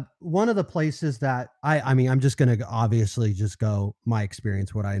one of the places that I mean, I'm just going to obviously just go my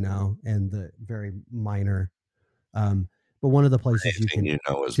experience, what I know, and the very minor. But one of the places you can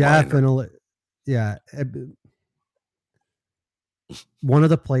is definitely, one of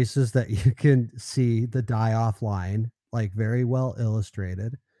the places that you can see the die-off line, like very well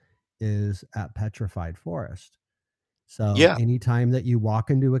illustrated, is at Petrified Forest. So anytime that you walk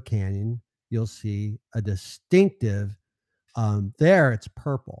into a canyon, you'll see a distinctive, there it's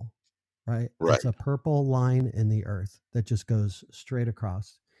purple, right? It's a purple line in the earth that just goes straight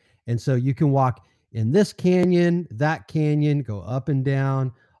across. And so you can walk in this canyon, that canyon, go up and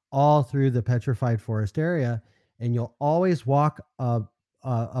down all through the Petrified Forest area. And you'll always walk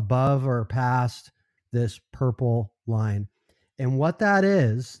above or past this purple line. And what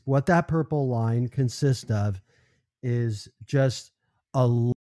that purple line consists of is just a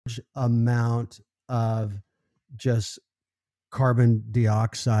large amount of just carbon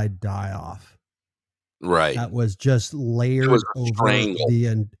dioxide die-off. Right. That was just layered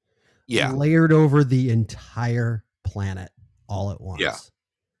layered over the entire planet all at once.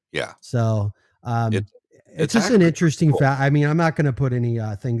 Yeah. So it's just an interesting fact. I mean, I'm not going to put any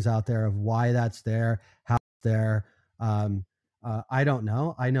things out there of why that's there, how it's there. I don't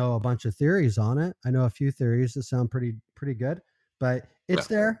know. I know a bunch of theories on it. I know a few theories that sound pretty good, but it's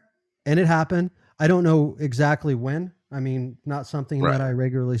there and it happened. I don't know exactly when. I mean, not something that I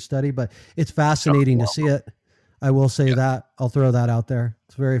regularly study, but it's fascinating to see it. I will say that. I'll throw that out there.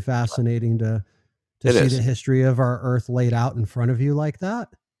 It's very fascinating to see the history of our Earth laid out in front of you like that.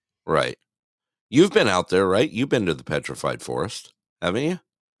 Right. You've been out there, right? You've been to the Petrified Forest, haven't you?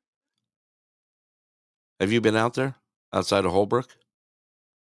 Have you been out there outside of Holbrook?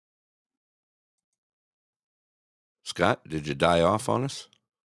 Scott, did you die off on us?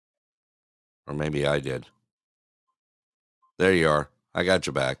 Or maybe I did. There you are. I got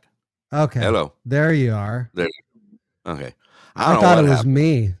you back. Okay. Hello. There you are. There. Okay. I thought it was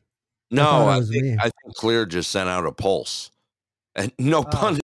me. No, I think Clear just sent out a pulse. And no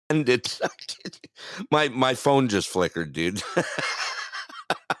pun intended. My phone just flickered, dude.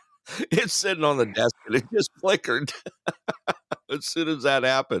 It's sitting on the desk and it just flickered as soon as that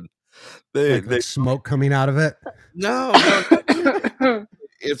happened. Like smoke coming out of it? No.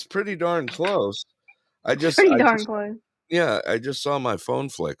 It's pretty darn close. I just close. Yeah, I just saw my phone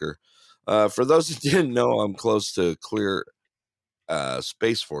flicker. For those who didn't know, I'm close to Clear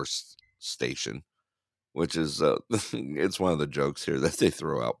Space Force Station, which is it's one of the jokes here that they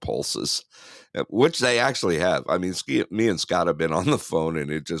throw out pulses, which they actually have. I mean, me and Scott have been on the phone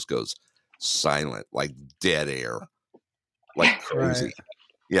and it just goes silent, like dead air, like crazy. Right.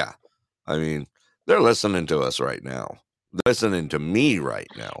 Yeah. I mean, they're listening to us right now. They're listening to me right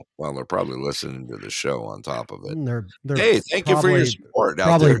now. Well, they're probably listening to the show on top of it. They're hey, thank you for your support.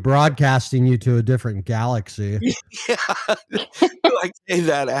 Probably broadcasting you to a different galaxy. Yeah, like, hey,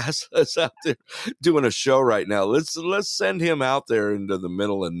 that ass is out there doing a show right now. Let's send him out there into the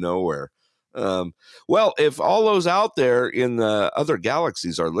middle of nowhere. Well, if all those out there in the other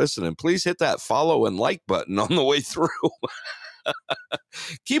galaxies are listening, please hit that follow and like button on the way through.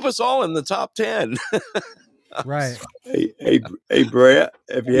 Keep us all in the top 10. Right. Hey, Brett,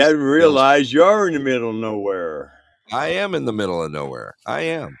 if you haven't realized, you are in the middle of nowhere. I am in the middle of nowhere. I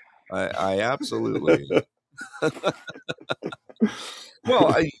am. I absolutely.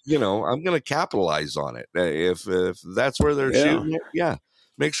 Well, I'm going to capitalize on it. If that's where they're shooting it,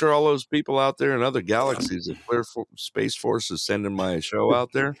 make sure all those people out there in other galaxies, if Clear Space Force is sending my show out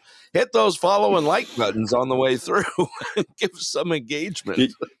there, hit those follow and like buttons on the way through and give some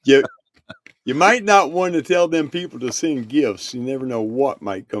engagement. You might not want to tell them people to send gifts. You never know what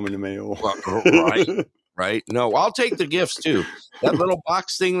might come in the mail. Right. No, I'll take the gifts too. That little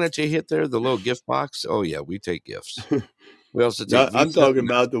box thing that you hit there, the little gift box. Oh yeah, we take gifts. We also take. I'm talking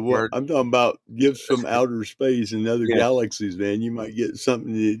about gifts from outer space and other galaxies, man. You might get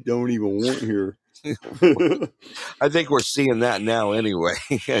something you don't even want here. I think we're seeing that now anyway.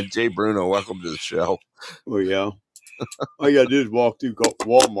 Jay Bruno, welcome to the show. Oh yeah. All you gotta do is walk through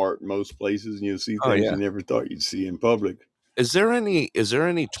Walmart in most places and you'll see things you never thought you'd see in public. Is there any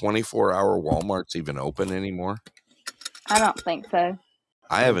 24-hour Walmarts even open anymore? I don't think so.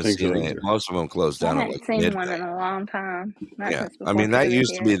 I haven't seen it. Most of them closed down. I haven't seen one in a long time. I mean, that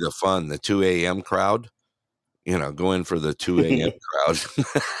used to be the fun, the 2 a.m. crowd. Go in for the 2 a.m. crowd.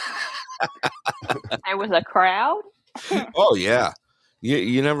 There was a crowd? Oh, yeah.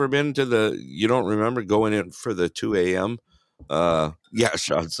 You never been to you don't remember going in for the 2 a.m.? Yeah,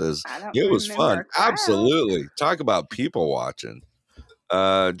 Sean says, I don't it was remember fun. a crowd. Absolutely. Talk about people watching.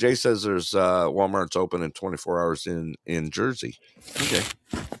 Jay says there's Walmart's open in 24 hours in Jersey. Okay.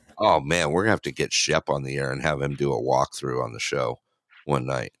 Oh, man, we're going to have to get Shep on the air and have him do a walkthrough on the show one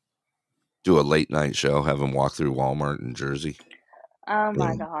night. Do a late night show, have him walk through Walmart in Jersey. Oh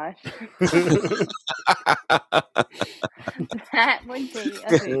my gosh. That would be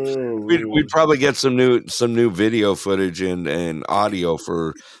a hoot. We'd probably get some new video footage and audio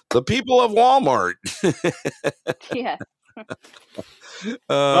for the people of Walmart. Yes.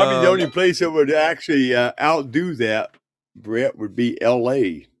 Probably the only place that would actually outdo that, Brett, would be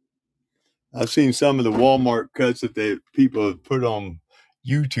L.A. I've seen some of the Walmart cuts that people have put on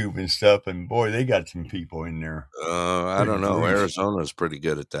YouTube and stuff, and boy, they got some people in there. I don't know. Arizona's pretty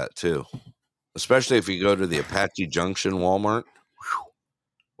good at that too, especially if you go to the Apache Junction Walmart.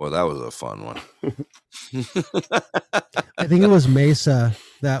 Well, that was a fun one. I think it was Mesa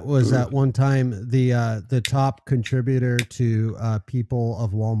that was at one time the top contributor to people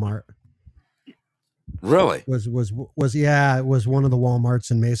of Walmart. Really? Yeah, it was one of the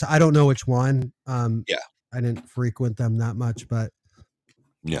Walmarts in Mesa. I don't know which one. Yeah. I didn't frequent them that much, but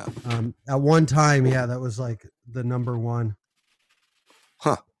yeah. At one time, yeah, that was like the number one.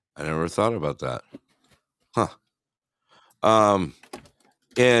 Huh. I never thought about that. Huh.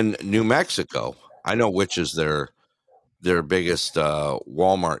 In New Mexico, I know which is their biggest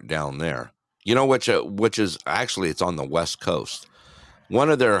Walmart down there. You know which is actually it's on the West Coast. One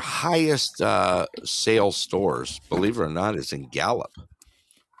of their highest sales stores, believe it or not, is in Gallup.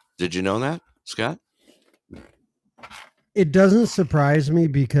 Did you know that, Scott? It doesn't surprise me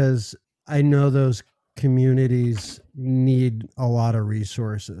because I know those communities need a lot of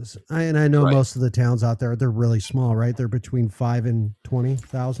resources. And I know most of the towns out there, they're really small, right? They're between 5 and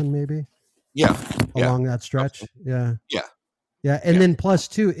 20,000 maybe. Yeah. Along that stretch. Yeah. Yeah. Yeah. And then plus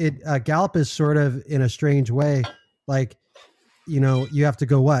too, Gallup is sort of in a strange way, like, you have to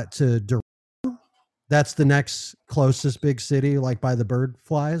go to Durango? That's the next closest big city, like by the bird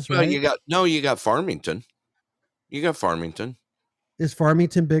flies, right? Well, you got Farmington. You got Farmington. Is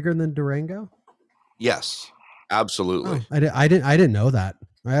Farmington bigger than Durango? Yes, absolutely. Oh, I didn't know that.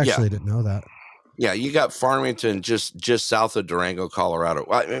 I actually didn't know that. Yeah, you got Farmington just south of Durango, Colorado.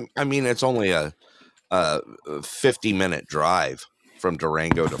 I mean, it's only a 50-minute drive from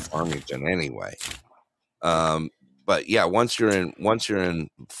Durango to Farmington anyway. But yeah, once you're in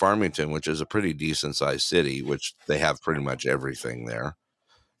Farmington, which is a pretty decent sized city, which they have pretty much everything there,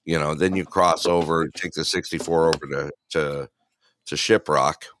 then you cross over, take the 64 over to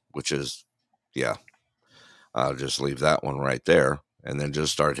Shiprock, which is, I'll just leave that one right there, and then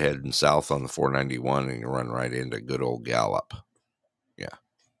just start heading south on the 491, and you run right into good old Gallup. Yeah,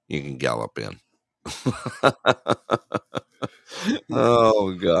 you can gallop in.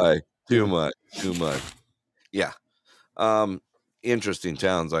 Oh, guy, too much. Yeah. Interesting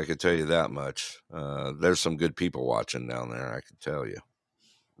towns, I could tell you that much. There's some good people watching down there, I can tell you.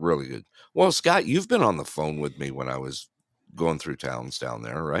 Really good. Well, Scott, you've been on the phone with me when I was going through towns down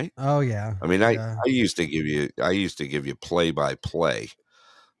there, right? Oh yeah. I mean, I used to give you play by play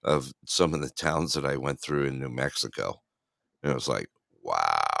of some of the towns that I went through in New Mexico. And it was like,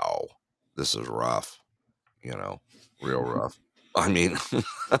 wow, this is rough, real rough. I mean,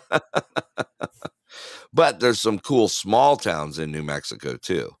 but there's some cool small towns in New Mexico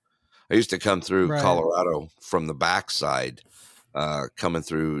too. I used to come through Colorado from the backside, coming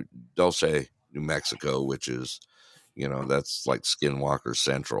through Dulce, New Mexico, which is, that's like Skinwalker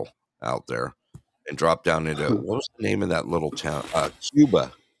Central out there, and drop down into what was the name of that little town?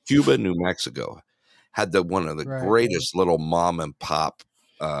 Cuba, New Mexico, had one of the greatest little mom and pop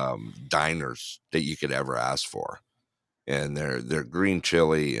diners that you could ever ask for, and their green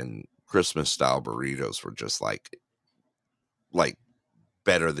chili and Christmas style burritos were just like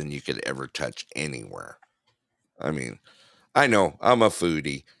better than you could ever touch anywhere. I mean, I know I'm a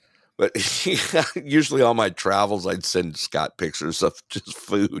foodie, but usually on my travels, I'd send Scott pictures of just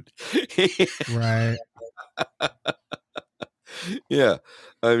food. Right. Yeah.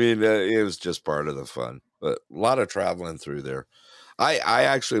 I mean, it was just part of the fun, but a lot of traveling through there. I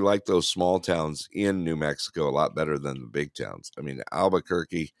actually like those small towns in New Mexico a lot better than the big towns. I mean,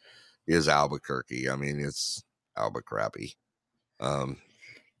 Albuquerque is Albuquerque. I mean, it's Albuquerque.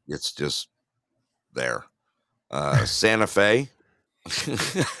 It's just there. Santa Fe.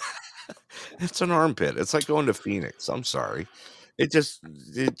 It's an armpit. It's like going to Phoenix. I'm sorry. It just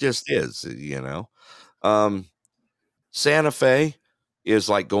is, Santa Fe is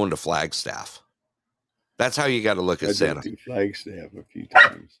like going to Flagstaff. That's how you got to look at I did Santa. do Flagstaff a few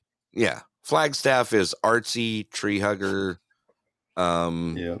times. Yeah, Flagstaff is artsy, tree hugger.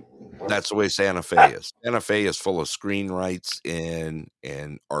 That's the way Santa Fe is. Santa Fe is full of screenwrites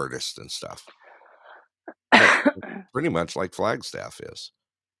and artists and stuff. Pretty much like Flagstaff is.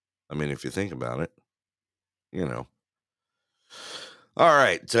 I mean, if you think about it, you know. All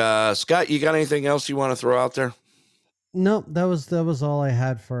right, Scott, you got anything else you want to throw out there? Nope, that was all I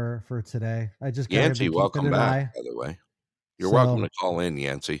had for today. I just gotta be Yancey, welcome keeping an back. eye. By the way, you're So- welcome to call in,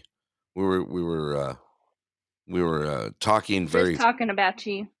 Yancey. We were talking very Just talking about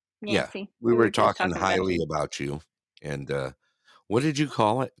you, yeah. Nancy. We were just talking about highly you. about you, and what did you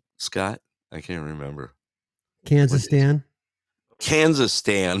call it, Scott? I can't remember. Kansas Stan. Kansas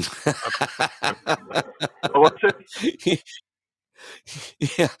Stan. What's it?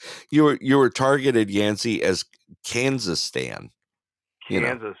 Yeah, you were targeted, Yancey, as Kansas Stan. You know.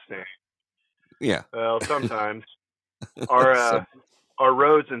 Kansas Stan. Yeah. Well, sometimes our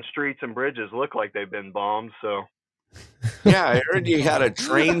roads and streets and bridges look like they've been bombed. So Yeah, I heard you had a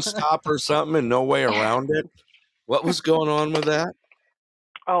train stop or something and no way around it. What was going on with that?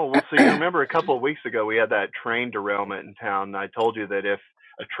 Oh, well, so you remember a couple of weeks ago we had that train derailment in town. And I told you that if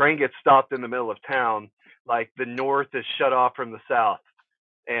a train gets stopped in the middle of town, like the north is shut off from the south.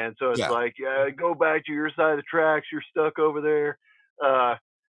 And so it's Yeah. like, go back to your side of the tracks. You're stuck over there.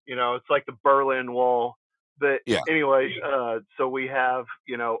 It's like the Berlin Wall. But Yeah. anyway, so we have,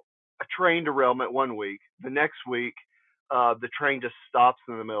 a train derailment one week. The next week, the train just stops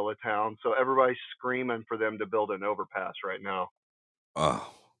in the middle of town. So everybody's screaming for them to build an overpass right now.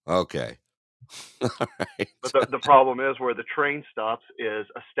 Oh, okay. All right. But the problem is where the train stops is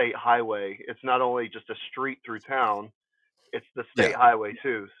a state highway. It's not only just a street through town, it's the state highway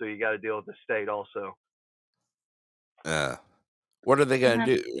too. So you got to deal with the state also. What are they going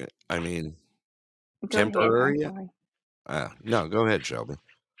to Uh-huh. do? I mean, Go ahead, I'm temporary? sorry. No, go ahead, Shelby.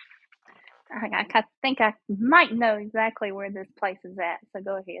 I think I might know exactly where this place is at, so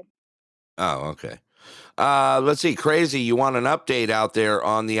go ahead. Oh, okay. Let's see. Crazy, you want an update out there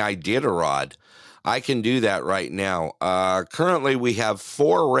on the Iditarod? I can do that right now. Currently, we have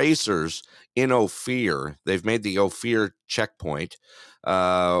 4 racers in Ophir. They've made the Ophir checkpoint.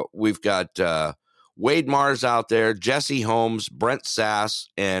 We've got Wade Mars out there, Jesse Holmes, Brent Sass,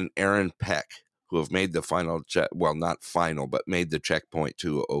 and Aaron Peck, who have made the final well, not final, but made the checkpoint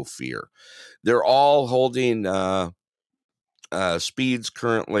to Ophir. They're all holding speeds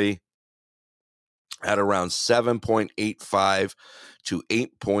currently at around 7.85 to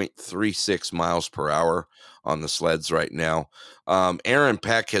 8.36 miles per hour on the sleds right now. Aaron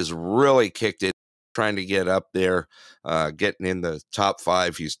Peck has really kicked it, trying to get up there, getting in the top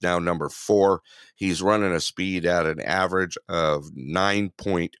 5. He's now number 4. He's running a speed at an average of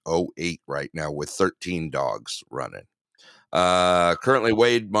 9.08 right now with 13 dogs running. Currently,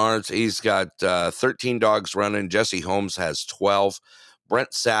 Wade Mars, he's got 13 dogs running. Jesse Holmes has 12.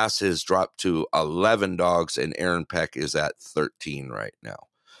 Brent Sass has dropped to 11 dogs, and Aaron Peck is at 13 right now.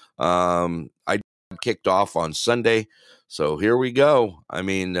 I kicked off on Sunday, so here we go. I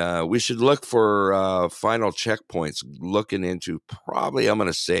mean, we should look for final checkpoints, looking into probably, I'm going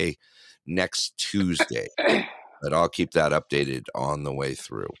to say, next Tuesday. But I'll keep that updated on the way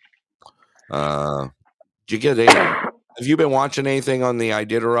through. Have you been watching anything on the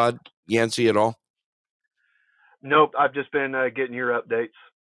Iditarod, Yancey, at all? Nope, I've just been getting your updates.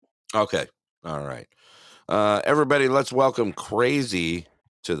 Okay. All right. Everybody, let's welcome Crazy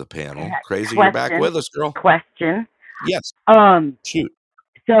to the panel. Crazy, you're back with us, girl. Question. Yes. Shoot.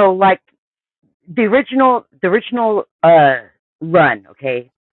 So like the original run,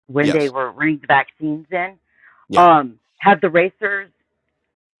 okay, when Yes. they were running the vaccines in, Yeah. have the racers,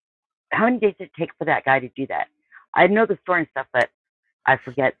 how many days did it take for that guy to do that? I know the story and stuff, but I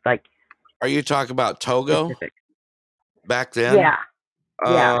forget, like, Are you talking about Togo specific. back then? Yeah.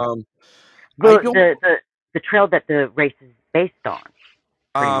 Yeah. I don't- The trail that the race is based on.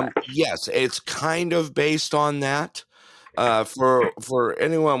 Yes, it's kind of based on that. For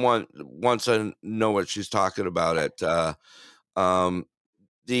anyone wants to know what she's talking about,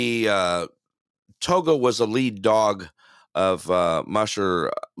 the Togo was a lead dog of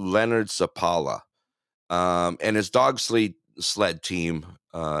musher Leonard Sapala, and his dog sled team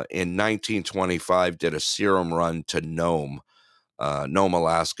in 1925 did a serum run to Nome,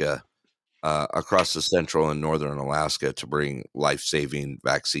 Alaska. Across the central and northern Alaska to bring life-saving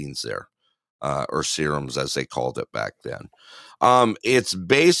vaccines there, or serums as they called it back then. It's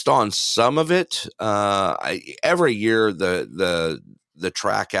based on some of it. Every year the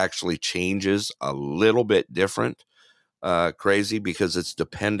track actually changes a little bit different, Crazy, because it's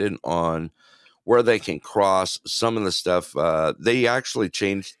dependent on where they can cross. Some of the stuff, they actually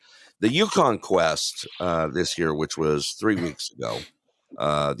changed the Yukon Quest this year, which was 3 weeks ago.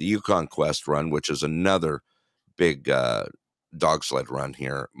 The Yukon Quest run, which is another big dog sled run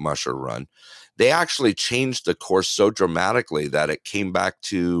here, musher run. They actually changed the course so dramatically that it came back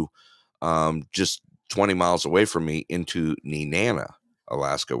to just 20 miles away from me into Nenana,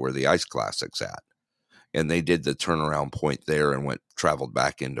 Alaska, where the Ice Classic's at. And they did the turnaround point there and traveled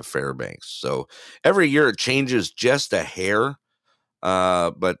back into Fairbanks. So every year it changes just a hair,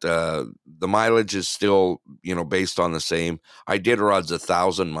 but the mileage is still, based on the same. Iditarod's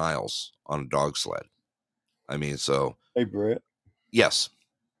 1,000 miles on a dog sled. I mean, so. Hey, Brett. Yes.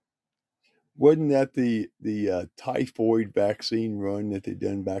 Wasn't that the typhoid vaccine run that they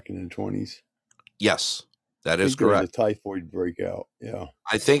done back in the 20s? Yes, that is correct. The typhoid breakout. Yeah.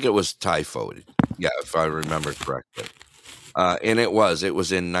 I think it was typhoid. Yeah, if I remember correctly. And it was in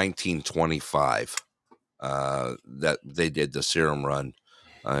 1925 that they did the serum run.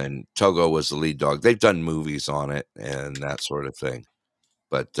 And Togo was the lead dog. They've done movies on it and that sort of thing.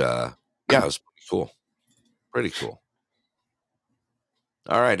 But yeah, it was pretty cool. Pretty cool.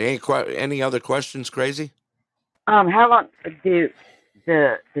 All right. Any other questions, Crazy? How long do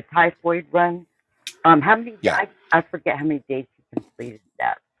the typhoid run? How many? Yeah. I forget how many days he completed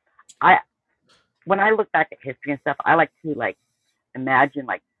that. When I look back at history and stuff, I like to imagine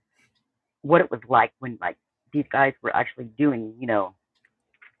what it was like when these guys were actually doing,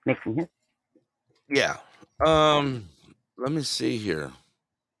 making history. Yeah. Let me see here.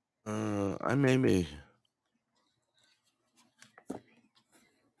 I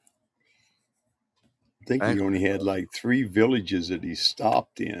think he only had 3 villages that he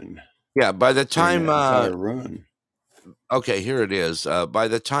stopped in. Yeah, by the time run. Okay, here it is. By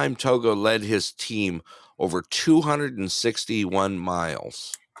the time Togo led his team over 261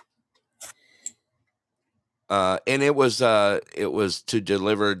 miles, and it was to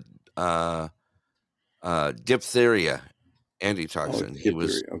deliver diphtheria antitoxin. He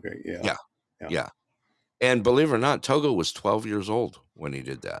was okay. Yeah. And believe it or not, Togo was 12 years old when he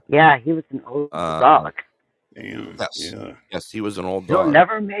did that. Yeah, he was an old dog. Damn. Yes. Yeah. Yes, he was an old dog. He'll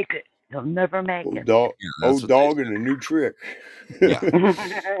never make it. He'll never make it. Old dog and a new trick. Yeah.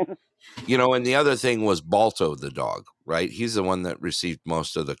 And the other thing was Balto the dog, right? He's the one that received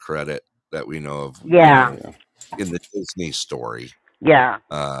most of the credit that we know of. Yeah. In the Disney story. Yeah.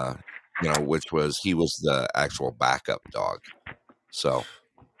 Which was he was the actual backup dog. So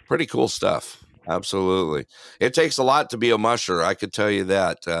pretty cool stuff. Absolutely. It takes a lot to be a musher. I could tell you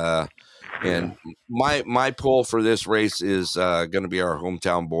that. And my pull for this race is going to be our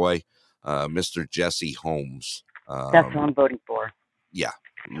hometown boy, Mr. Jesse Holmes. That's who I'm voting for. Yeah.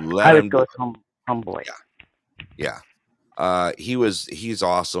 I would go with homeboy. Yeah. He's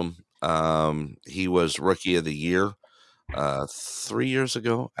awesome. He was Rookie of the Year 3 years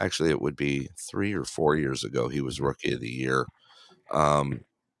ago. Actually, it would be 3 or 4 years ago. He was Rookie of the Year.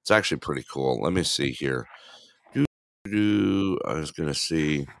 It's actually pretty cool. Let me see here. I was going to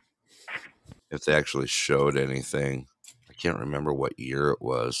see if they actually showed anything. I can't remember what year it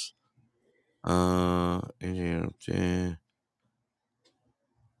was.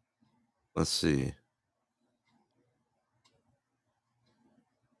 Let's see.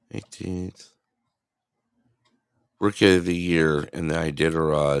 18th. Rookie of the Year in the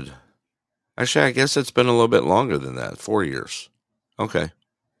Iditarod. Actually, I guess it's been a little bit longer than that. 4 years. Okay.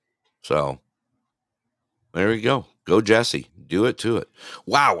 So, there we go. Go, Jesse. Do it to it.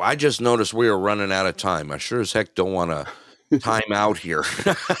 Wow, I just noticed we are running out of time. I sure as heck don't want to time out here.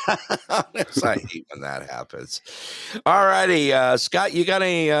 I hate when that happens. All righty. Scott, you got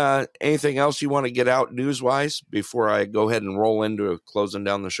anything else you want to get out news-wise before I go ahead and roll into closing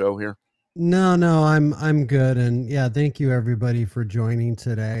down the show here? No, I'm good. And yeah, thank you everybody for joining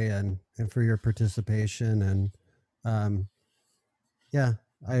today and for your participation. And yeah,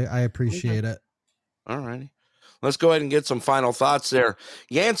 I appreciate it. All righty. Let's go ahead and get some final thoughts there.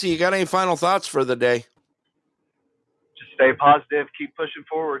 Yancey, you got any final thoughts for the day? Just stay positive, keep pushing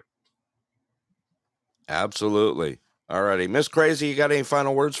forward. Absolutely. All righty. Miss Crazy, you got any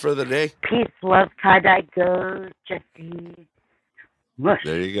final words for the day? Peace, love, tie-dye, go, Jesse. Mush.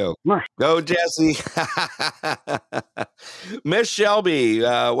 There you go. Mush. Go, Jesse. Miss Shelby,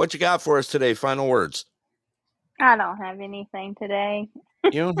 what you got for us today? Final words. I don't have anything today.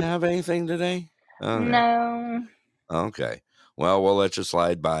 You don't have anything today? Okay. No. Okay. Well, we'll let you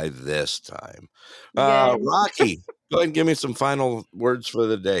slide by this time. Good. Rocky, go ahead and give me some final words for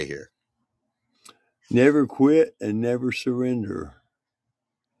the day here. Never quit and never surrender.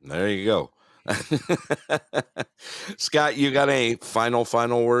 There you go. Scott, you got any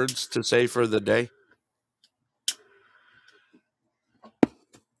final words to say for the day?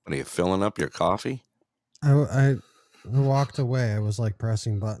 Are you filling up your coffee? I walked away. I was like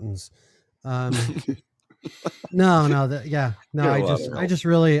pressing buttons. No, I just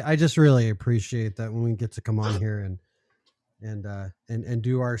really appreciate that when we get to come on here and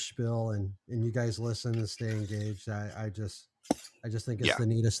do our spiel and you guys listen and stay engaged. I just think it's the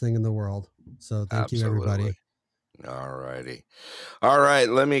neatest thing in the world. So thank you, everybody. All righty. All right,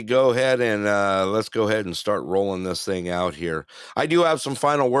 let me go ahead and let's go ahead and start rolling this thing out here. I do have some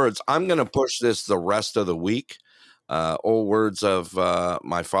final words. I'm going to push this the rest of the week. Old words of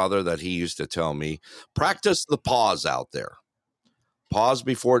my father that he used to tell me. Practice the pause out there. Pause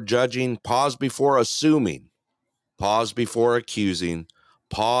before judging. Pause before assuming. Pause before accusing.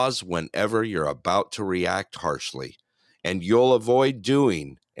 Pause whenever you're about to react harshly. And you'll avoid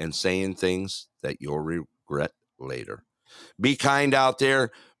doing and saying things that you'll regret later. Be kind out there.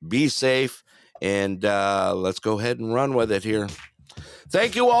 Be safe. And let's go ahead and run with it here.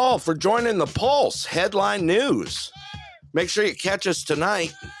 Thank you all for joining the Pulse Headline News. Make sure you catch us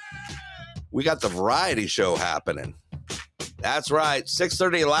tonight. We got the variety show happening. That's right.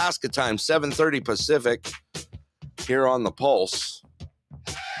 6:30 Alaska time, 7:30 Pacific here on the Pulse.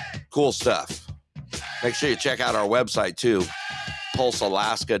 Cool stuff. Make sure you check out our website too,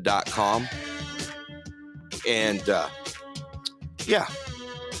 pulsealaska.com. And yeah.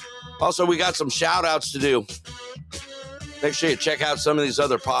 Also, we got some shout outs to do. Make sure you check out some of these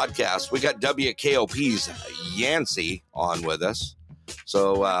other podcasts. We got WKOP's Yancey on with us.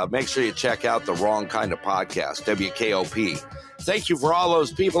 So make sure you check out the Wrong Kind of Podcast, WKOP. Thank you for all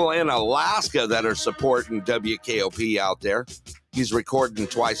those people in Alaska that are supporting WKOP out there. He's recording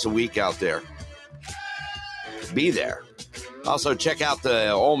twice a week out there. Be there. Also, check out the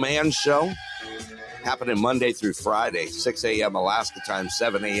Old Man Show. Happening Monday through Friday, 6 a.m. Alaska time,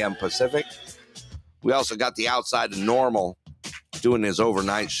 7 a.m. Pacific. We also got the Outside of Normal doing his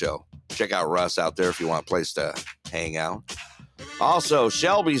overnight show. Check out Russ out there if you want a place to hang out. Also,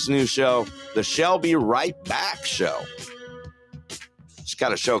 Shelby's new show, the Shelby Right Back Show. She's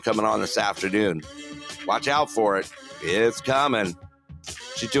got a show coming on this afternoon. Watch out for it. It's coming.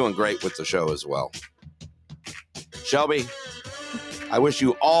 She's doing great with the show as well. Shelby, I wish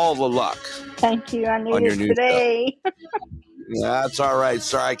you all the luck. Thank you. I need it today. That's all right.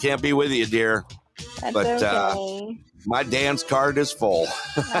 Sorry, I can't be with you, dear. That's but okay. My dance card is full.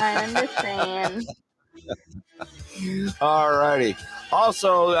 I understand. All righty.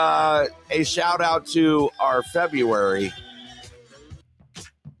 Also, a shout out to our February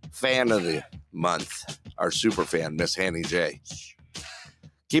fan of the month, our super fan, Miss Hanny J.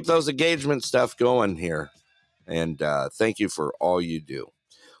 Keep those engagement stuff going here. And thank you for all you do.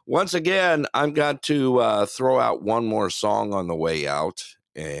 Once again, I'm going to throw out one more song on the way out.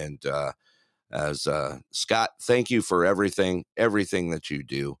 And as Scott, thank you for everything that you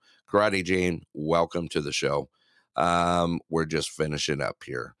do. Karate Jane, welcome to the show. We're just finishing up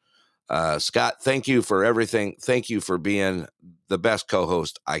here. Scott, thank you for everything. Thank you for being the best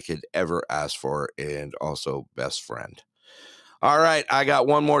co-host I could ever ask for and also best friend. All right, I got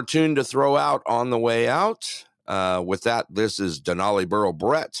one more tune to throw out on the way out. With that, this is Denali Burrow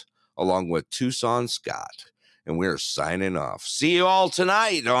Brett along with Tucson Scott. And we're signing off. See you all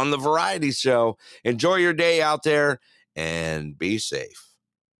tonight on the Variety Show. Enjoy your day out there and be safe.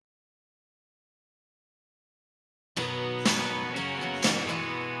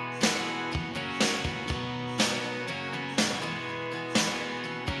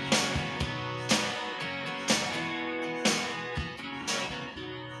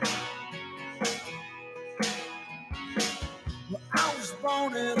 I was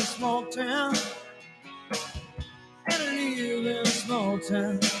born in a small town and I live in a small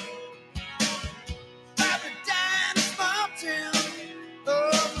town. Probably died in a small town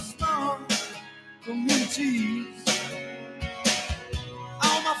of the small communities.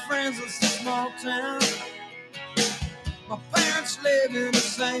 All my friends are small town. My parents live in the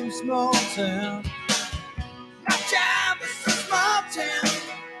same small town. My job is a small town.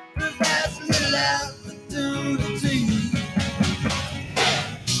 But that's a little opportunity.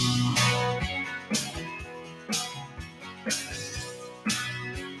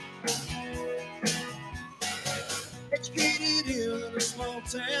 Educated in a small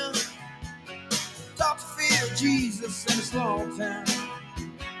town. Taught to fear Jesus in a small town.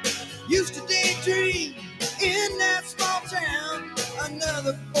 Used to daydream in that small town.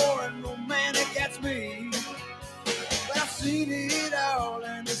 Another foreign romantic, that's me. But I've seen it all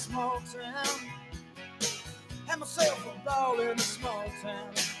in a small town. Had myself a ball in a small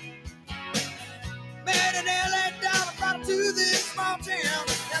town. an LA dollar brought her to this small town.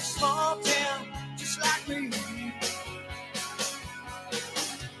 That small town, just like me.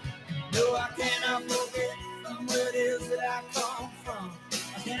 No, I cannot forget from where it is that I come from.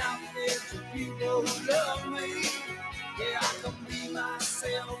 I cannot forget the people who love me. Yeah, I can be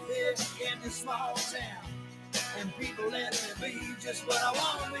myself here in this small town. And people let me be just what I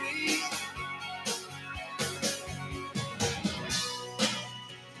want to be.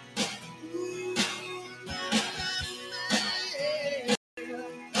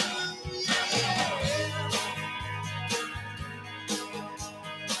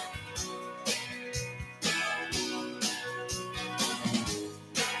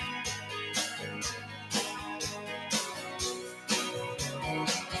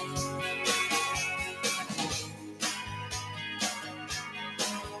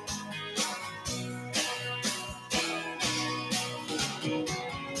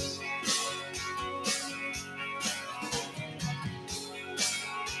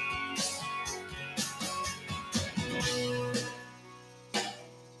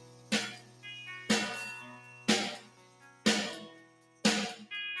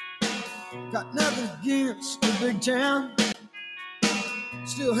 Got nothing against the big town.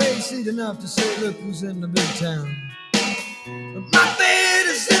 Still hayseed enough to say, look who's in the big town. But my bed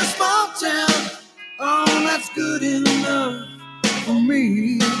is in a small town. Oh, that's good enough for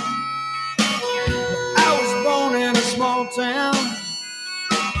me. I was born in a small town,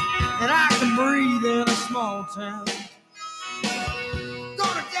 and I can breathe in a small town.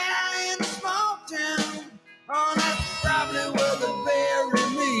 Gonna die in a small town. Oh, that's probably where they bury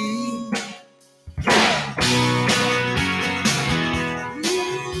me.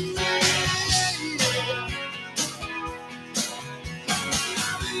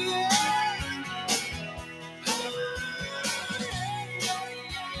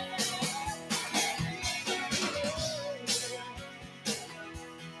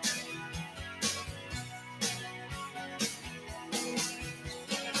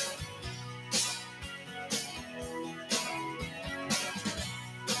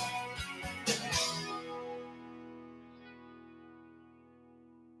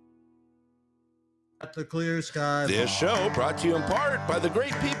 At the Clear Sky This show brought to you in part by the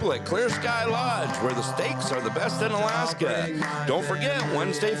great people at Clear Sky Lodge, where the steaks are the best in Alaska. Don't forget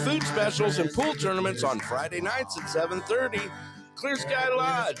Wednesday food specials and pool tournaments on Friday nights at 7:30. Clear Sky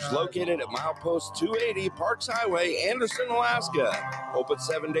Lodge, located at milepost 280 Parks Highway, Anderson, Alaska. Open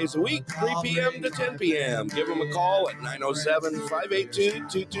 7 days a week, 3 p.m. to 10 p.m. Give them a call at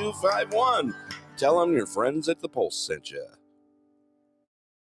 907-582-2251. Tell them your friends at The Pulse sent you.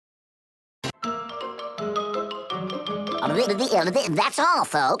 That's all,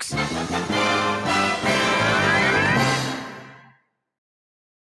 folks.